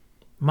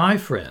 My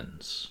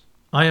friends,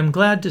 I am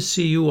glad to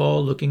see you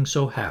all looking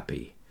so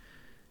happy.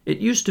 It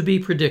used to be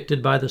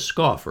predicted by the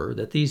scoffer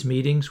that these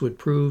meetings would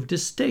prove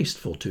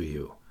distasteful to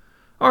you.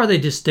 Are they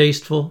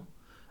distasteful?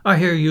 I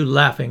hear you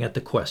laughing at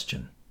the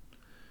question.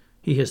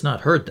 He has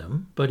not heard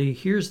them, but he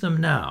hears them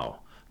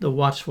now, the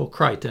watchful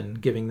Crichton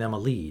giving them a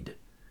lead.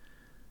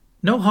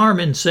 No harm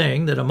in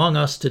saying that among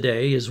us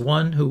today is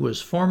one who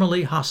was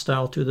formerly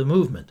hostile to the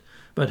movement,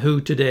 but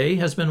who today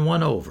has been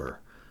won over.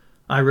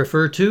 I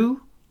refer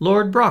to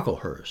Lord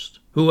Brocklehurst,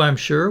 who I'm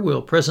sure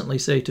will presently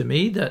say to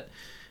me that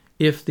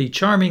if the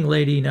charming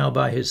lady now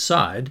by his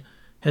side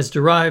has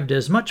derived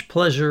as much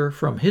pleasure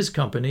from his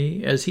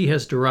company as he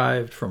has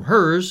derived from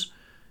hers,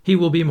 he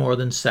will be more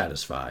than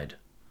satisfied.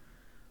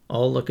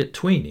 All look at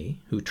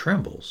Tweeny, who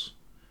trembles.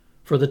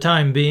 For the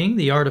time being,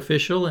 the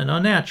artificial and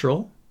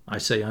unnatural, I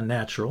say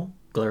unnatural,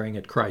 glaring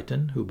at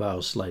Crichton, who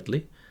bows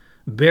slightly,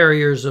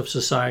 barriers of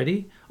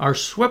society are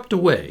swept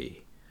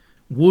away.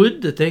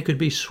 Would that they could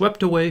be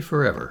swept away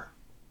forever.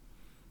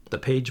 The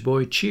page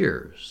boy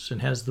cheers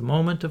and has the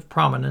moment of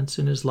prominence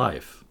in his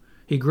life.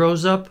 He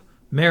grows up,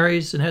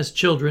 marries, and has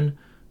children,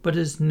 but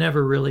is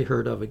never really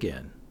heard of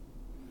again.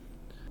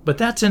 But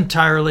that's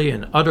entirely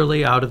and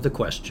utterly out of the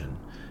question.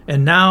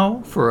 And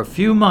now, for a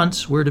few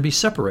months, we're to be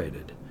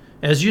separated.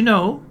 As you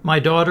know, my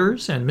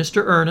daughters and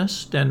Mr.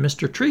 Ernest and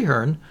Mr.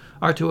 Treherne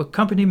are to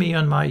accompany me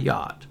on my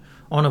yacht,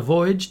 on a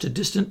voyage to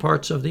distant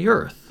parts of the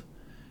earth.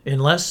 In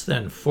less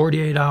than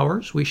 48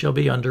 hours we shall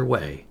be under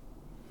way."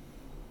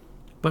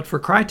 But for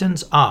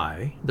Crichton's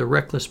eye, the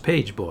reckless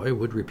page boy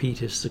would repeat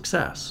his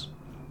success.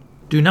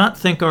 "Do not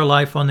think our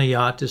life on the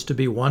yacht is to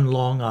be one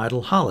long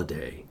idle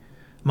holiday.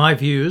 My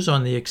views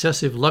on the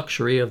excessive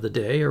luxury of the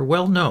day are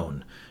well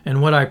known,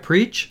 and what I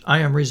preach I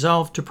am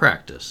resolved to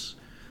practice.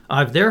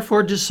 I've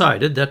therefore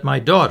decided that my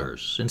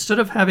daughters, instead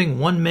of having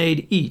one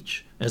maid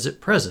each, as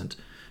at present,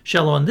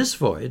 shall on this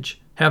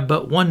voyage have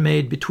but one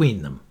maid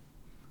between them."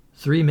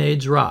 3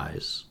 maids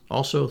rise,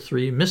 also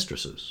 3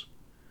 mistresses.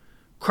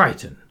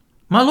 Crichton: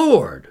 "My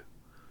lord!"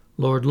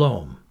 Lord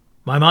Loam: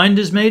 "My mind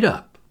is made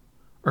up."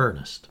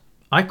 Ernest: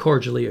 "I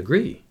cordially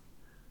agree."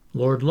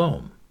 Lord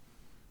Loam: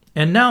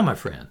 "And now, my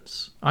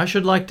friends, I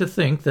should like to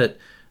think that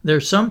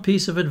there's some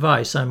piece of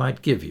advice I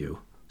might give you,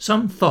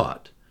 some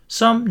thought,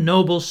 some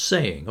noble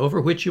saying over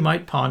which you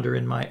might ponder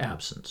in my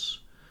absence.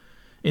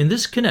 In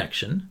this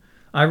connection,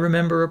 I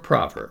remember a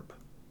proverb,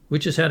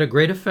 which has had a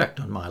great effect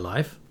on my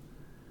life.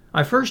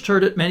 I first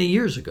heard it many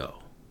years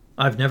ago.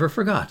 I've never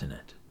forgotten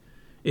it.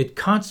 It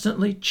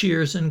constantly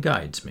cheers and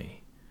guides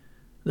me.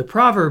 The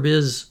proverb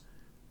is,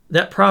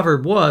 that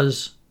proverb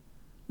was,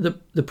 the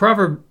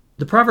proverb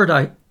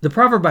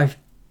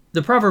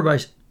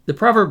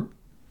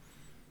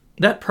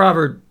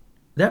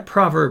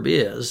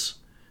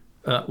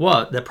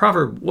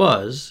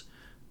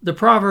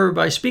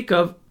I speak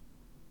of."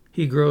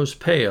 He grows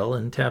pale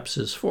and taps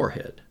his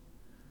forehead.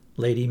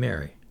 Lady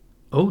Mary: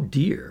 "Oh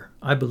dear,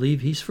 I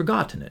believe he's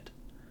forgotten it."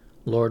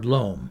 Lord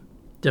Loam,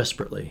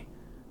 desperately: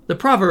 That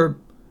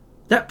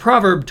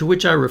proverb to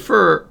which I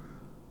refer,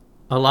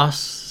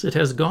 alas, it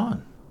has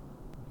gone."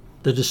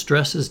 The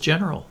distress is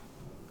general.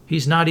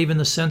 He's not even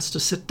the sense to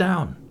sit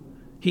down.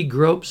 He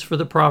gropes for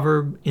the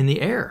proverb in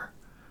the air.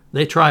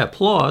 They try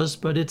applause,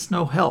 but it's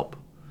no help.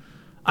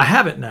 "I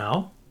have it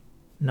now."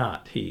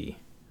 Not he.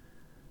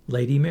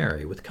 Lady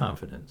Mary, with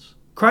confidence: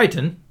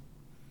 "Crichton."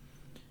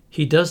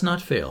 He does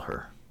not fail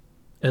her.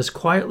 As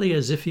quietly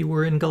as if he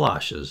were in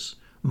galoshes,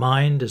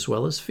 mind as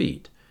well as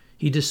feet,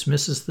 he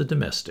dismisses the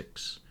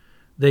domestics.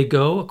 They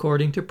go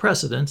according to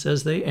precedence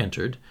as they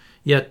entered,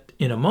 yet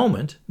in a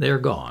moment they are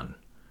gone.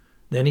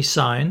 Then he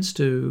signs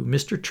to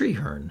Mr.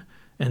 Treherne,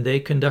 and they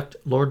conduct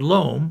Lord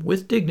Loam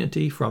with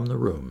dignity from the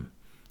room.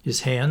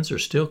 His hands are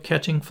still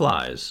catching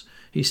flies.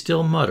 He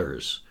still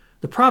mutters,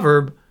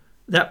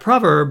 that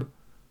proverb,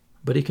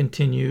 but he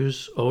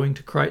continues, owing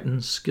to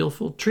Crichton's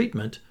skillful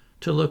treatment,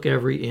 to look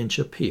every inch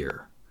a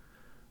peer.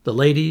 The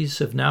ladies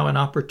have now an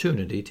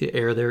opportunity to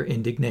air their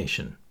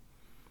indignation.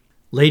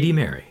 Lady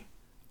Mary: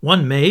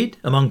 "One maid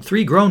among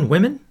 3 grown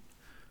women?"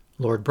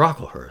 Lord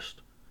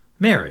Brocklehurst: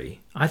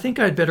 "Mary, I think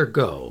I'd better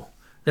go.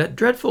 That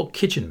dreadful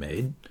kitchen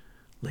maid—"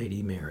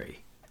 Lady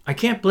Mary: "I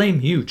can't blame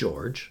you,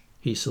 George."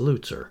 He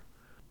salutes her.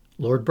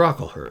 Lord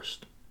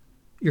Brocklehurst: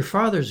 "Your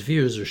father's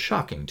views are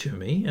shocking to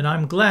me, and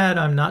I'm glad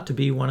I'm not to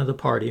be one of the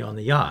party on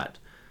the yacht.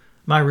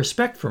 My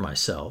respect for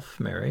myself,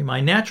 Mary, my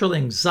natural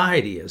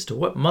anxiety as to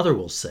what mother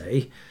will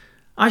say.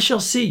 I shall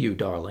see you,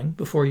 darling,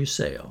 before you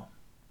sail."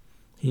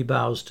 He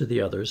bows to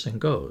the others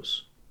and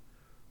goes.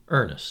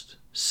 Ernest: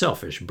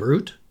 "Selfish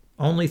brute,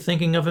 only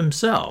thinking of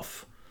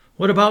himself.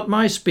 What about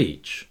my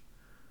speech?"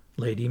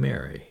 Lady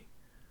Mary: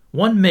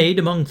 "1 maid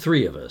among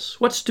 3 of us.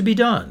 What's to be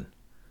done?"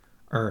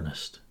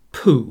 Ernest: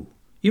 "Pooh!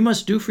 You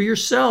must do for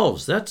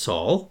yourselves, that's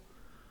all."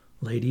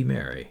 Lady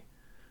Mary: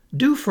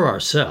 "Do for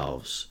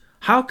ourselves?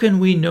 How can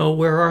we know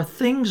where our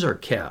things are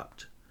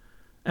kept?"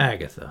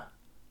 Agatha: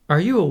 "Are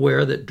you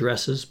aware that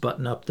dresses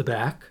button up the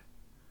back?"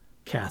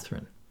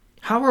 Catherine: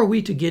 "How are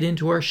we to get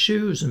into our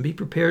shoes and be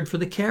prepared for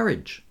the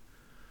carriage?"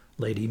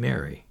 Lady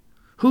Mary: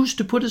 "Who's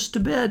to put us to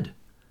bed?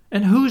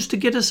 And who's to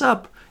get us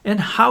up? And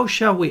how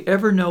shall we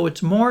ever know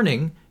it's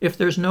morning if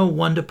there's no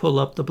one to pull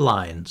up the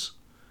blinds?"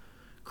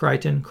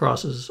 Crichton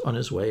crosses on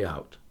his way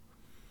out.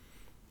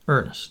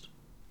 Ernest: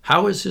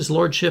 "How is his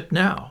lordship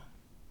now?"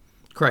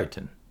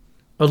 Crichton: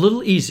 "A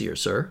little easier,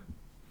 sir."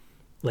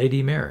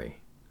 Lady Mary: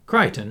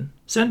 "Crichton,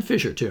 send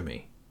Fisher to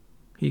me."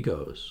 He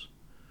goes.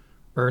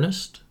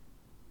 Ernest: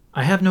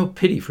 "I have no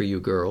pity for you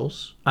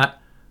girls.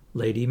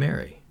 Lady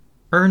Mary: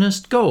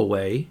 "Ernest, go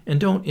away, and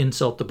don't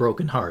insult the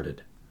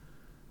broken-hearted."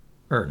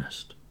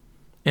 Ernest: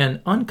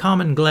 "And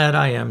uncommon glad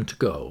I am to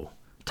go.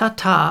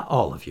 Ta-ta,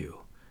 all of you.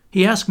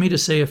 He asked me to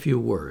say a few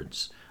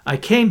words. I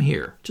came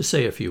here to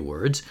say a few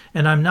words,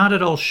 and I'm not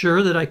at all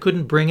sure that I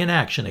couldn't bring an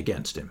action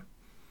against him."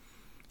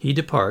 He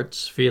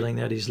departs, feeling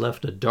that he's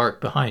left a dart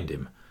behind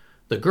him.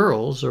 The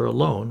girls are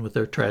alone with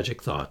their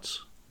tragic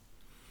thoughts.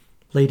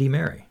 Lady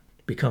Mary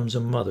becomes a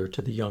mother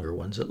to the younger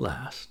ones at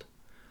last.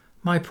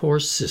 "My poor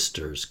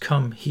sisters,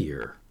 come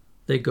here."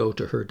 They go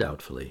to her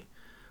doubtfully.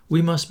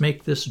 "We must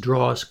make this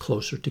draw us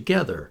closer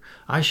together.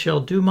 I shall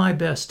do my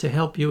best to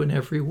help you in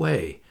every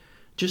way.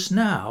 Just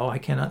now I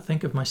cannot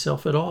think of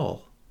myself at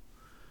all."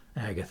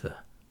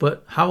 Agatha: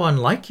 "But how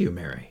unlike you,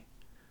 Mary."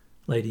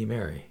 Lady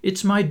Mary: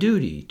 "It's my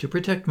duty to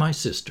protect my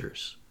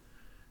sisters."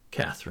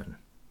 Catherine: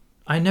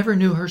 "I never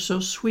knew her so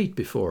sweet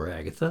before,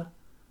 Agatha."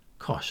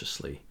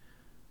 Cautiously: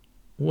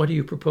 "What do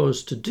you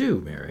propose to do,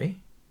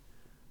 Mary?"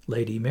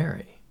 Lady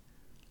Mary: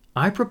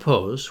 I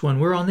propose, when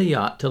we're on the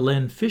yacht, to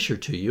lend Fisher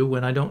to you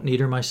when I don't need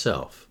her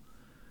myself.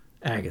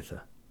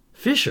 Agatha.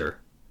 Fisher?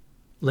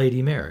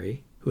 Lady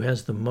Mary, who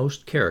has the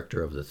most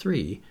character of the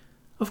three.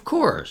 Of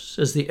course,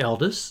 as the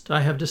eldest,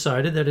 I have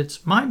decided that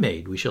it's my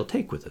maid we shall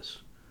take with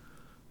us.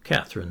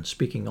 Catherine,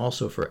 speaking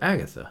also for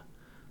Agatha.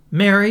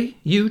 Mary,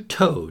 you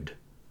toad.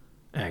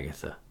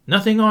 Agatha.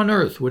 Nothing on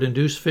earth would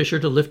induce Fisher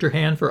to lift her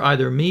hand for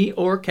either me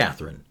or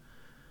Catherine.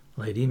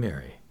 Lady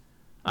Mary.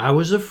 I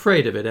was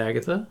afraid of it,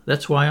 Agatha.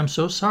 That's why I'm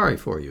so sorry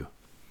for you.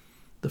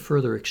 The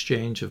further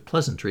exchange of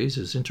pleasantries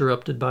is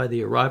interrupted by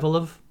the arrival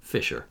of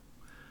Fisher.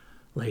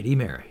 Lady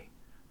Mary.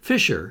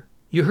 Fisher,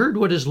 you heard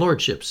what his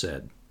lordship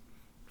said.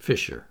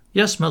 Fisher.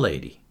 Yes, my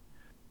lady.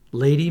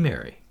 Lady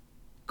Mary.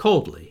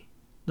 Coldly,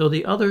 though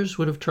the others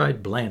would have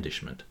tried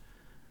blandishment.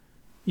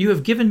 You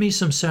have given me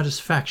some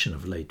satisfaction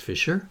of late,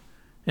 Fisher,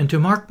 and to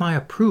mark my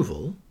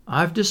approval,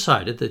 I've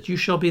decided that you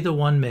shall be the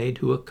one maid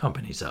who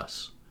accompanies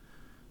us.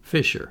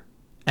 Fisher,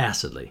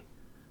 acidly.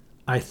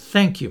 I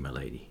thank you, my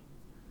lady.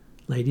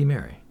 Lady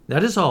Mary.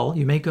 That is all.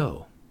 You may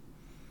go.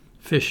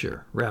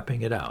 Fisher,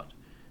 rapping it out.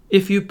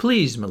 If you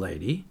please, my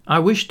lady, I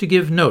wish to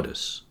give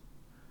notice.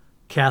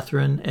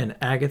 Catherine and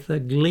Agatha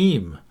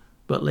gleam,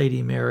 but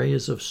Lady Mary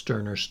is of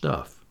sterner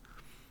stuff.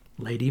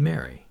 Lady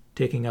Mary,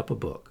 taking up a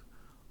book.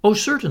 Oh,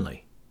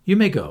 certainly. You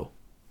may go.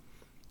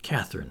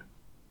 Catherine.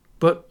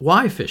 But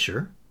why,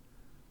 Fisher?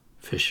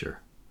 Fisher.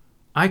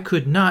 I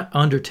could not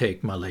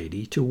undertake, my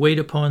lady, to wait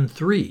upon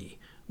three.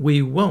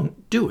 We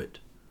won't do it.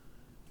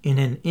 In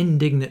an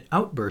indignant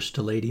outburst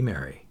to Lady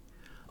Mary.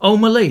 Oh,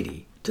 my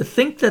lady, to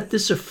think that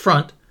this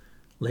affront...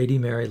 Lady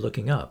Mary,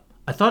 looking up.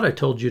 I thought I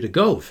told you to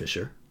go,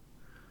 Fisher.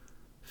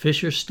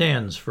 Fisher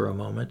stands for a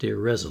moment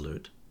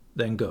irresolute,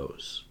 then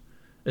goes.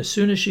 As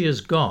soon as she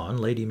is gone,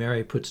 Lady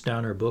Mary puts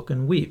down her book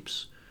and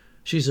weeps.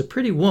 She's a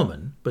pretty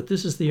woman, but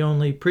this is the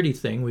only pretty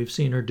thing we've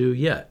seen her do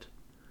yet.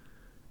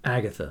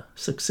 Agatha,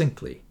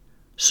 succinctly.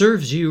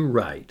 Serves you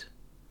right.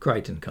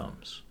 Crichton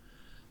comes.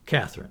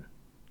 Catherine.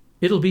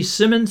 It'll be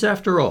Simmons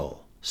after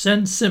all.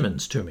 Send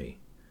Simmons to me.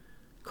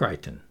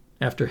 Crichton,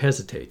 after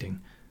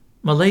hesitating.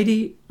 My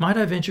lady, might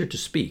I venture to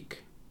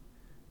speak?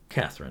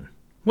 Catherine.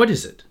 What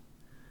is it?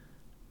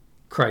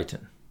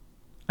 Crichton.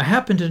 I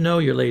happen to know,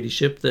 your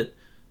ladyship, that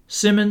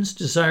Simmons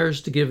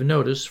desires to give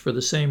notice for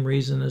the same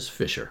reason as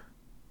Fisher.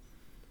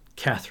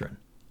 Catherine.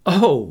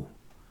 Oh!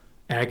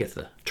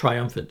 Agatha,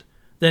 triumphant.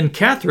 Then,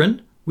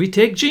 Catherine, we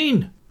take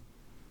Jean.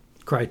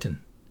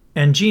 Crichton.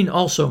 And Jean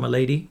also, my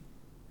lady.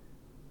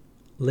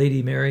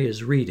 Lady Mary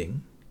is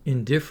reading,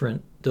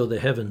 indifferent though the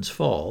heavens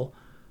fall,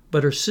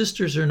 but her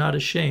sisters are not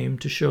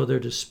ashamed to show their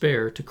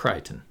despair to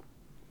Crichton.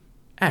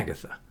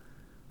 Agatha.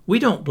 We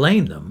don't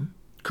blame them.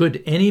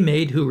 Could any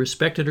maid who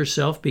respected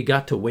herself be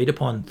got to wait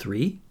upon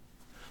three?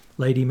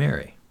 Lady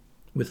Mary,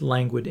 with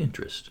languid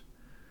interest.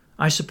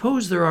 I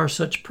suppose there are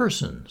such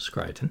persons,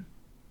 Crichton.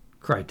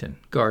 Crichton,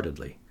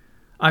 guardedly.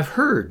 I've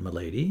heard, my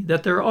lady,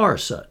 that there are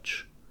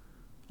such.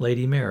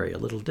 Lady Mary, a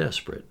little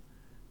desperate.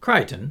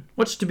 Crichton,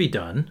 what's to be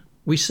done?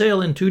 We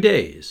sail in 2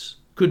 days.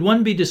 Could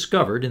one be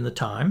discovered in the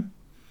time?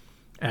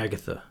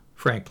 Agatha,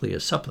 frankly a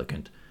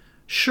supplicant.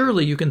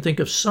 Surely you can think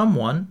of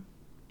someone.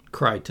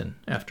 Crichton,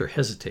 after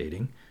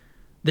hesitating.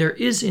 There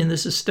is in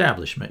this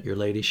establishment, your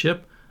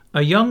ladyship,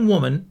 a young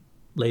woman...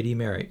 Lady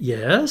Mary.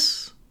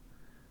 Yes?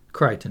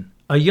 Crichton.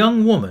 A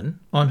young woman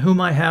on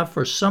whom I have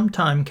for some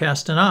time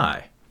cast an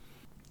eye.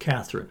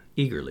 Catherine,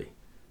 eagerly.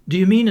 Do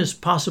you mean as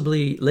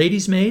possibly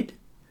lady's maid?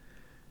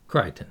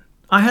 Crichton.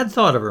 I had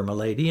thought of her, my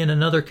lady, in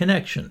another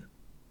connection.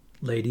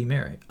 Lady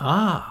Mary.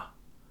 Ah!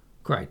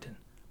 Crichton.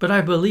 But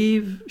I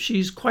believe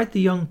she's quite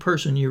the young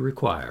person you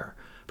require.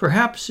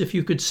 Perhaps if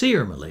you could see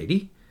her, my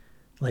lady.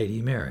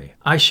 Lady Mary.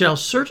 I shall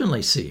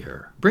certainly see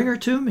her. Bring her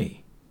to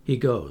me. He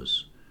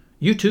goes.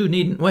 You two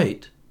needn't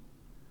wait.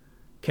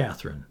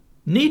 Catherine.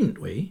 Needn't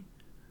we?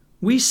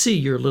 We see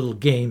your little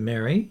game,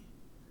 Mary.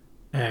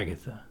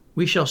 Agatha.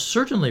 We shall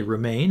certainly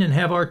remain and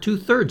have our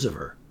 2/3 of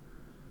her.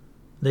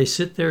 They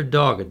sit there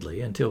doggedly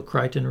until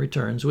Crichton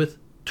returns with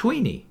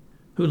Tweeny,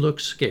 who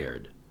looks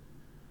scared.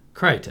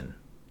 Crichton.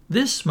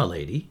 This, my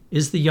lady,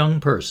 is the young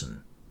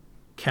person.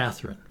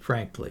 Catherine,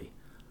 frankly.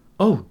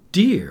 Oh,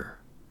 dear!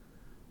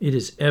 It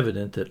is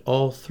evident that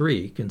all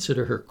three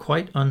consider her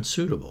quite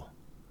unsuitable.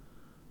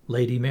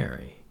 Lady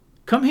Mary.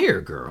 Come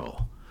here,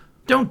 girl.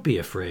 Don't be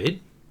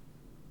afraid.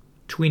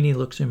 Tweeny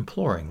looks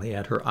imploringly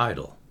at her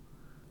idol.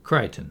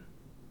 Crichton.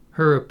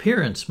 Her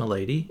appearance, my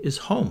lady,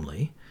 is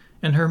homely,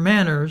 and her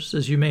manners,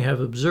 as you may have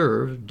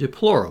observed,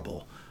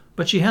 deplorable,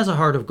 but she has a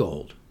heart of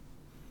gold.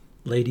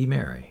 Lady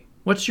Mary.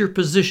 What's your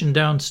position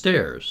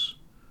downstairs?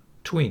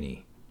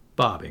 Tweeny,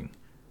 bobbing.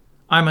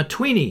 I'm a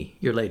tweeny,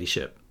 your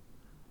ladyship.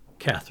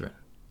 Catherine.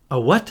 A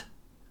what?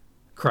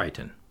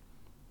 Crichton.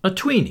 A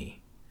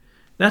tweeny.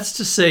 That's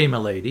to say, my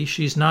lady,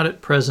 she's not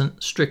at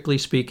present, strictly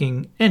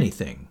speaking,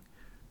 anything.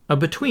 A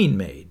between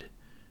maid.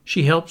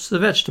 She helps the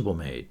vegetable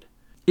maid.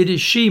 It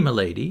is she, my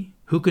lady,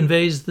 who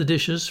conveys the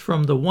dishes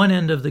from the one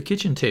end of the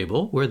kitchen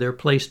table, where they're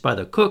placed by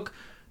the cook,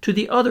 to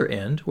the other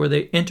end, where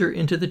they enter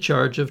into the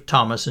charge of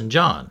Thomas and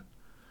John.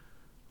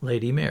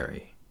 Lady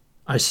Mary.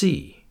 I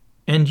see.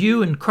 And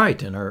you and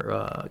Crichton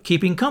are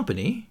keeping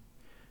company?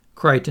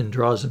 Crichton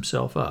draws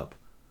himself up.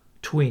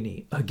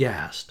 Tweeny,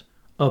 aghast.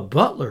 A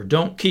butler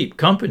don't keep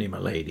company, my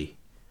lady.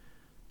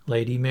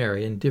 Lady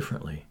Mary,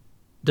 indifferently.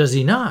 Does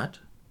he not?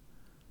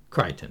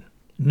 Crichton.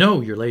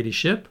 No, your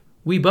ladyship.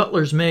 We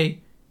butlers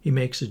may... He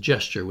makes a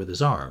gesture with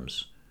his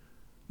arms.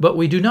 But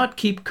we do not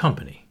keep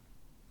company.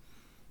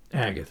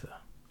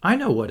 Agatha. I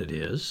know what it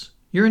is.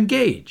 You're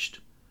engaged.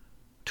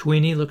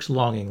 Tweeny looks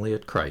longingly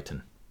at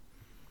Crichton.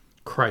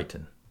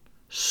 Crichton.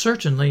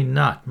 Certainly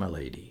not, my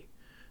lady.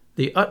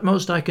 The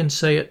utmost I can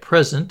say at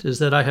present is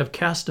that I have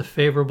cast a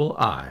favorable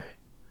eye.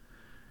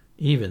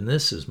 Even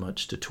this is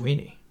much to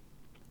Tweeny.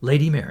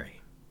 Lady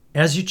Mary.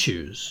 As you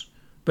choose,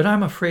 but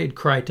I'm afraid,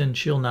 Crichton,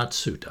 she'll not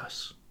suit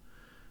us.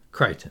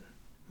 Crichton.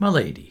 My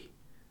lady,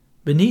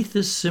 beneath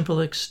this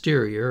simple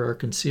exterior are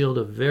concealed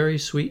a very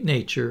sweet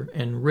nature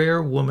and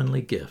rare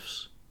womanly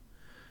gifts.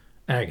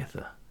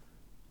 Agatha.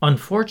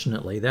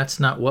 Unfortunately,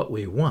 that's not what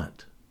we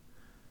want.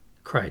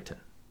 Crichton.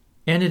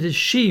 And it is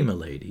she, my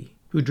lady,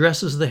 who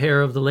dresses the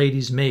hair of the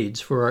ladies'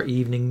 maids for our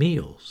evening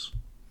meals.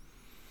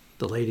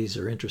 The ladies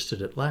are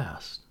interested at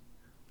last.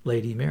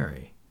 Lady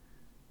Mary.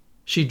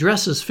 She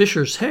dresses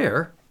Fisher's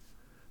hair?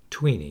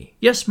 Tweeny.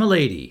 Yes, my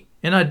lady,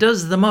 and I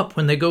does them up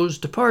when they goes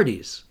to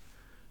parties.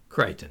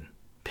 Crichton.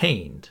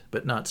 Pained,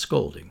 but not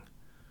scolding.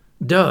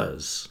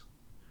 Does.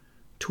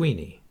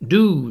 Tweeny.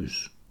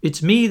 Doos.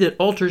 It's me that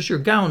alters your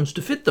gowns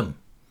to fit them.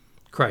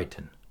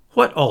 Crichton.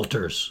 What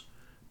alters?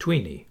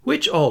 Tweeny.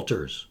 Which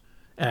alters?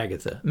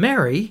 Agatha.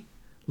 Mary.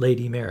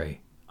 Lady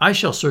Mary. I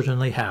shall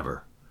certainly have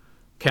her.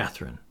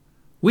 Catherine.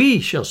 We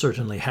shall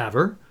certainly have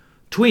her.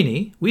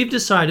 Tweeny, we've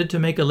decided to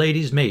make a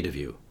lady's maid of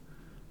you.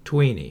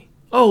 Tweeny.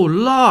 Oh,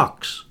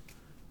 locks!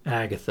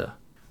 Agatha.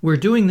 We're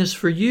doing this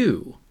for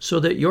you, so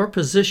that your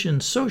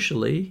position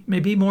socially may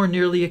be more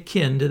nearly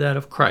akin to that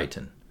of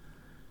Crichton.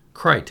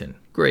 Crichton,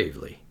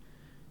 gravely.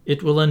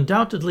 It will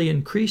undoubtedly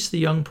increase the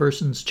young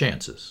person's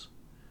chances.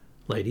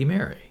 Lady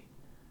Mary.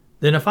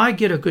 Then if I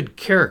get a good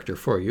character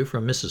for you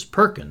from Mrs.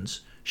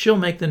 Perkins, she'll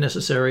make the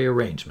necessary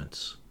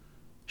arrangements.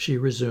 She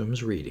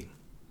resumes reading.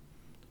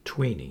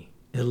 Tweeny,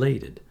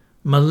 elated.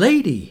 My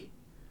lady!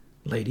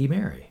 Lady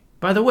Mary.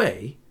 By the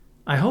way,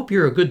 I hope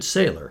you're a good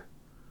sailor.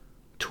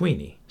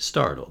 Tweeny,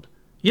 startled.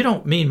 You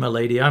don't mean, my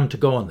lady, I'm to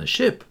go on the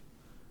ship?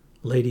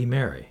 Lady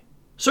Mary.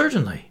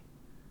 Certainly.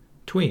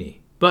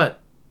 Tweeny.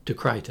 But, to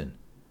Crichton.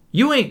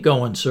 You ain't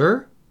going,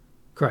 sir.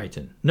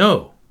 Crichton.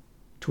 No.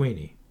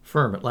 Tweeny,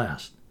 firm at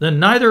last. Then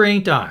neither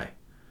ain't I.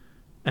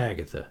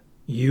 Agatha.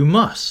 You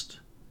must.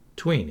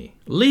 Tweeny.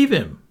 Leave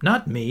him,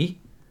 not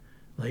me.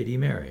 Lady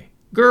Mary.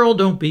 Girl,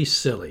 don't be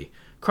silly.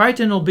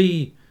 Crichton'll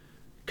be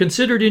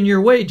considered in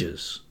your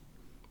wages.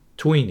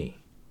 Tweeny.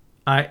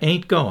 I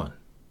ain't going.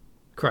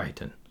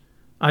 Crichton.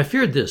 I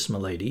feared this, my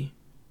lady.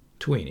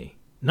 Tweeny.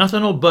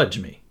 Nothing'll budge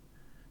me.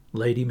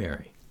 Lady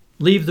Mary.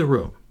 Leave the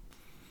room.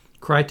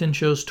 Crichton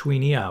shows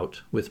Tweeny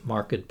out with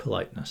marked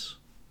politeness.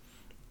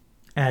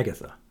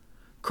 Agatha.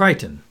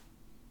 Crichton.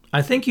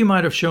 I think you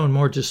might have shown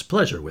more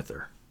displeasure with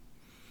her.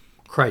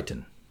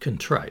 Crichton,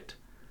 contrite.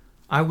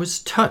 I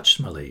was touched,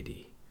 my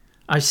lady.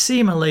 I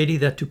see, my lady,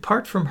 that to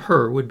part from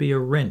her would be a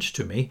wrench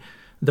to me,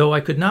 though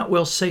I could not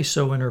well say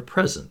so in her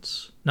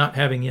presence, not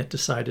having yet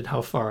decided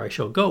how far I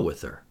shall go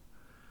with her.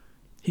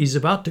 He's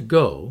about to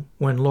go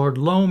when Lord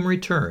Loam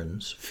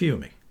returns,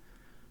 fuming.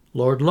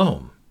 Lord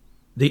Loam.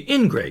 The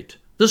ingrate,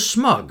 the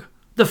smug,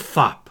 the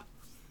fop.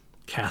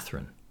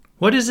 Catherine.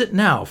 What is it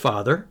now,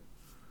 father?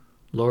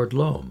 Lord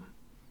Loam.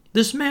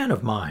 This man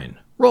of mine,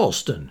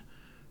 Ralston,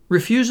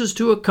 refuses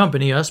to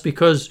accompany us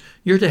because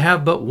you're to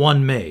have but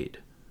one maid.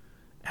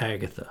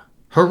 Agatha.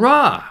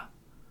 Hurrah!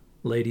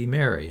 Lady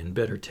Mary, in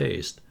better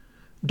taste.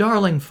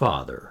 Darling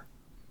father,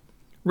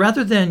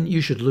 rather than you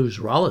should lose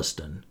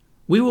Rolleston,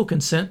 we will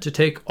consent to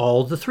take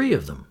all the three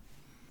of them.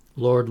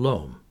 Lord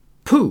Loam.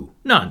 Pooh!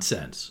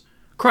 Nonsense!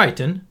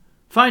 Crichton,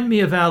 find me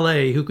a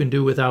valet who can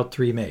do without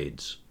 3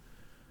 maids.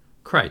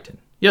 Crichton.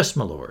 Yes,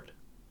 my lord.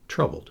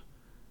 Troubled.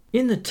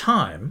 In the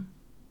time,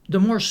 the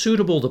more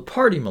suitable the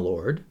party, my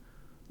lord,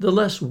 the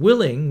less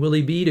willing will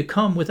he be to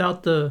come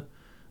without the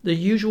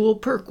usual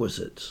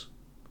perquisites.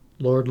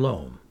 Lord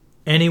Loam.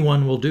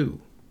 Anyone will do.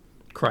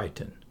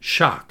 Crichton.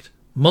 Shocked.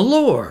 My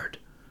lord!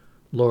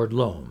 Lord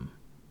Loam.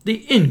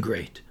 The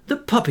ingrate! The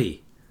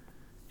puppy!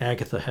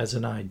 Agatha has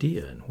an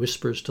idea and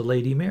whispers to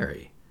Lady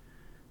Mary.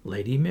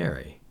 Lady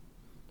Mary.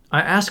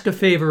 I ask a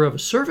favor of a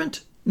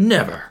servant?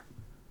 Never.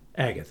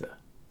 Agatha.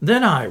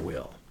 Then I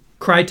will.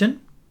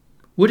 Crichton,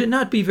 would it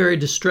not be very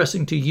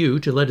distressing to you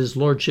to let his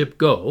lordship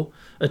go,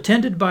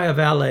 attended by a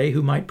valet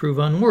who might prove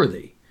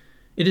unworthy?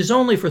 It is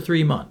only for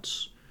 3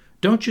 months.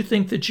 Don't you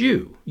think that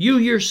you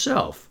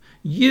yourself,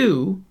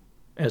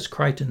 as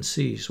Crichton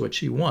sees what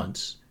she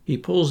wants, he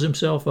pulls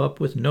himself up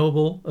with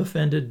noble,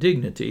 offended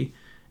dignity,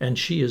 and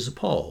she is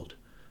appalled.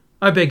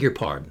 I beg your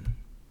pardon.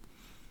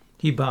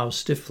 He bows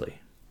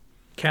stiffly.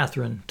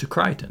 Catherine to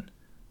Crichton.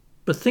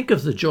 But think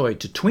of the joy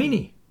to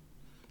Tweeny.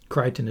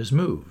 Crichton is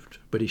moved,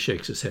 but he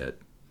shakes his head.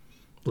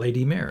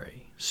 Lady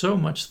Mary. So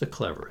much the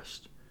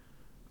cleverest.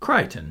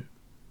 Crichton,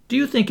 Do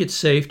you think it's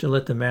safe to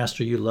let the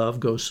master you love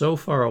go so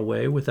far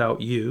away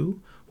without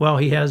you, while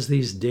he has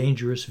these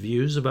dangerous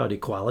views about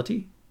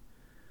equality?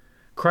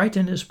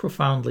 Crichton is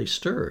profoundly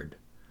stirred.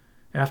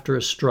 After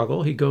a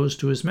struggle, he goes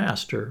to his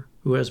master,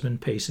 who has been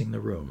pacing the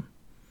room.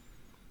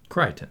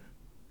 Crichton.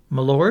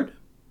 My lord,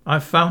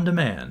 I've found a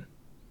man.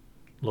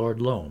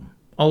 Lord Loam.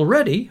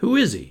 Already? Who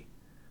is he?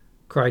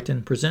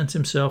 Crichton presents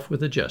himself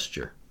with a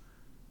gesture.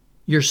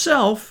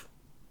 Yourself?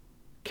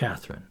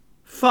 Catherine.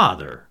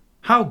 Father,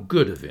 how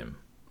good of him.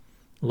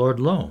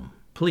 Lord Loam.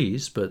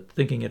 Pleased, but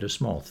thinking it a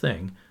small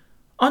thing.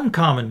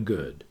 Uncommon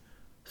good.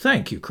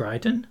 Thank you,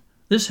 Crichton.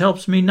 This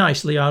helps me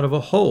nicely out of a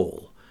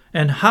hole,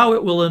 and how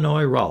it will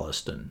annoy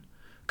Rolleston.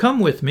 Come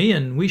with me,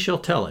 and we shall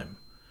tell him.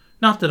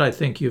 Not that I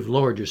think you've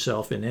lowered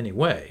yourself in any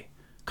way.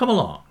 Come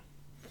along.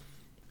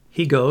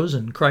 He goes,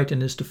 and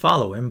Crichton is to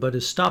follow him, but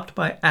is stopped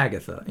by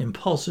Agatha,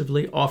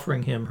 impulsively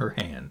offering him her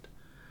hand.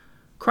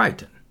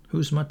 Crichton,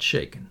 who's much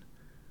shaken.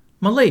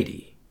 My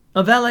lady,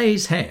 a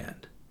valet's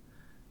hand.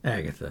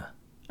 Agatha.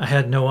 I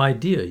had no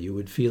idea you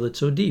would feel it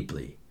so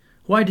deeply.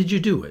 Why did you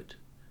do it?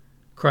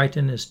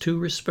 Crichton is too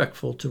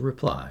respectful to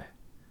reply.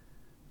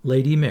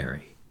 Lady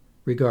Mary,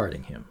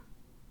 regarding him.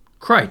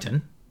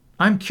 Crichton,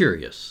 I'm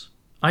curious.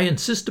 I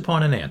insist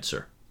upon an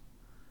answer.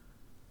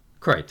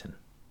 Crichton.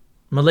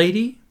 My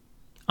lady,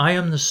 I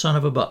am the son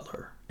of a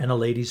butler and a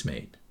lady's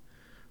maid,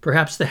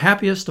 perhaps the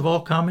happiest of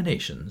all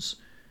combinations,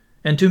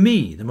 and to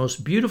me the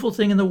most beautiful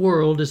thing in the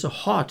world is a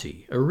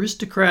haughty,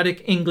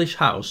 aristocratic English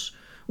house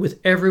with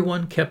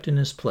everyone kept in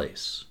his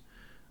place.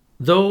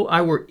 Though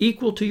I were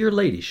equal to your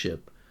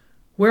ladyship,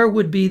 where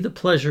would be the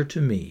pleasure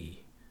to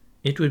me?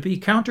 It would be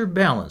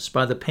counterbalanced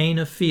by the pain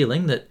of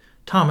feeling that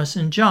Thomas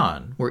and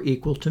John were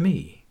equal to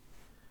me.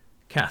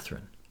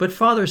 Catherine. But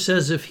father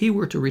says if he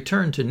were to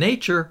return to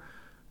nature.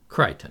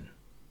 Crichton.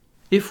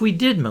 If we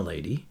did, my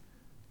lady,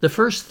 the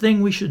first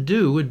thing we should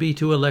do would be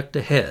to elect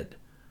a head.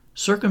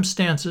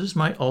 Circumstances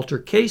might alter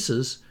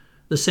cases.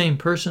 The same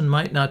person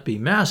might not be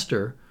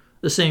master.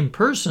 The same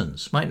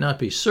persons might not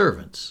be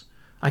servants.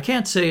 I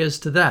can't say as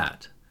to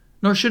that,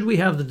 nor should we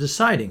have the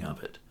deciding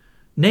of it.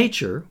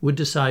 Nature would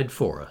decide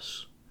for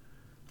us.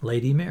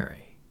 Lady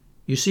Mary.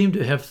 You seem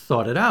to have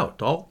thought it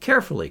out, all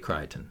carefully,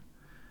 Crichton.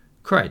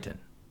 Crichton.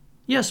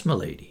 Yes, my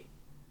lady.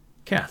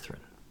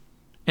 Catherine.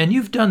 And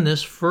you've done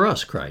this for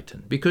us,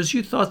 Crichton, because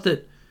you thought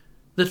that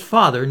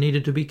father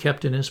needed to be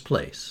kept in his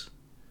place.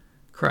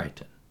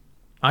 Crichton.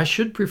 I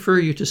should prefer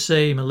you to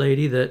say, my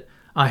lady, that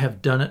I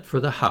have done it for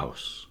the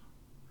house.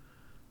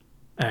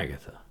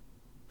 Agatha.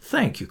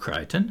 Thank you,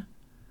 Crichton.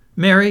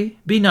 Mary,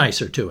 be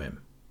nicer to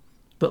him.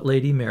 But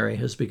Lady Mary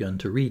has begun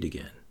to read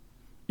again.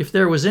 If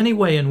there was any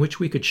way in which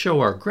we could show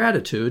our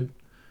gratitude.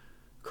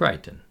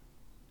 Crichton.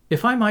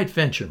 If I might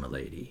venture, my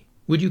lady,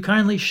 would you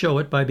kindly show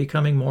it by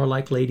becoming more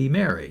like Lady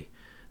Mary?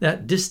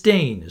 That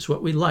disdain is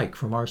what we like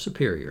from our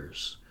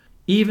superiors.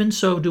 Even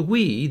so do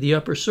we, the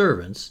upper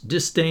servants,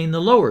 disdain the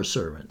lower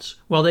servants,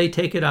 while they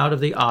take it out of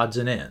the odds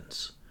and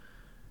ends.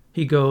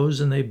 He goes,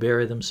 and they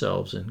bury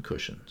themselves in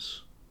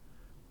cushions.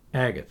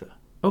 Agatha.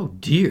 Oh,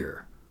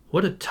 dear,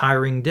 what a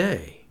tiring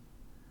day.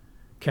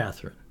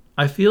 Catherine.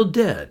 I feel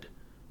dead.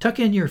 Tuck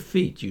in your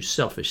feet, you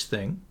selfish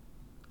thing.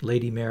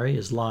 Lady Mary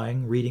is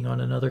lying, reading on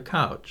another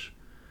couch.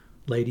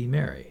 Lady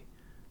Mary.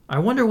 I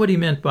wonder what he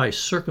meant by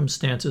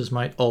circumstances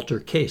might alter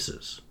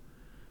cases.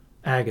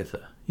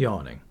 Agatha,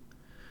 yawning.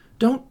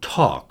 Don't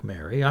talk,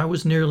 Mary. I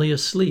was nearly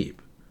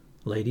asleep.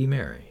 Lady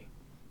Mary.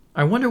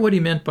 I wonder what he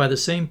meant by the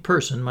same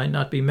person might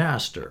not be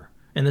master,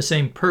 and the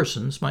same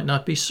persons might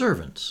not be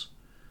servants.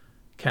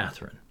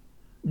 Catherine.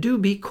 Do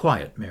be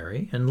quiet,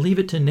 Mary, and leave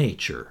it to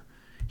nature.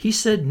 He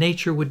said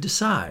nature would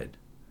decide.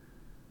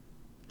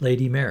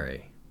 Lady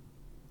Mary.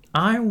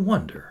 I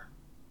wonder.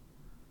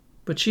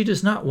 But she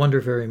does not wonder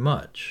very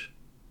much.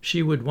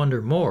 She would wonder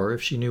more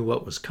if she knew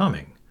what was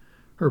coming.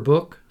 Her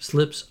book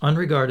slips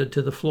unregarded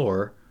to the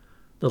floor.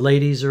 The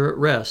ladies are at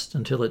rest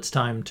until it's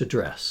time to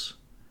dress.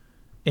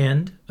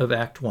 End of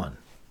Act 1.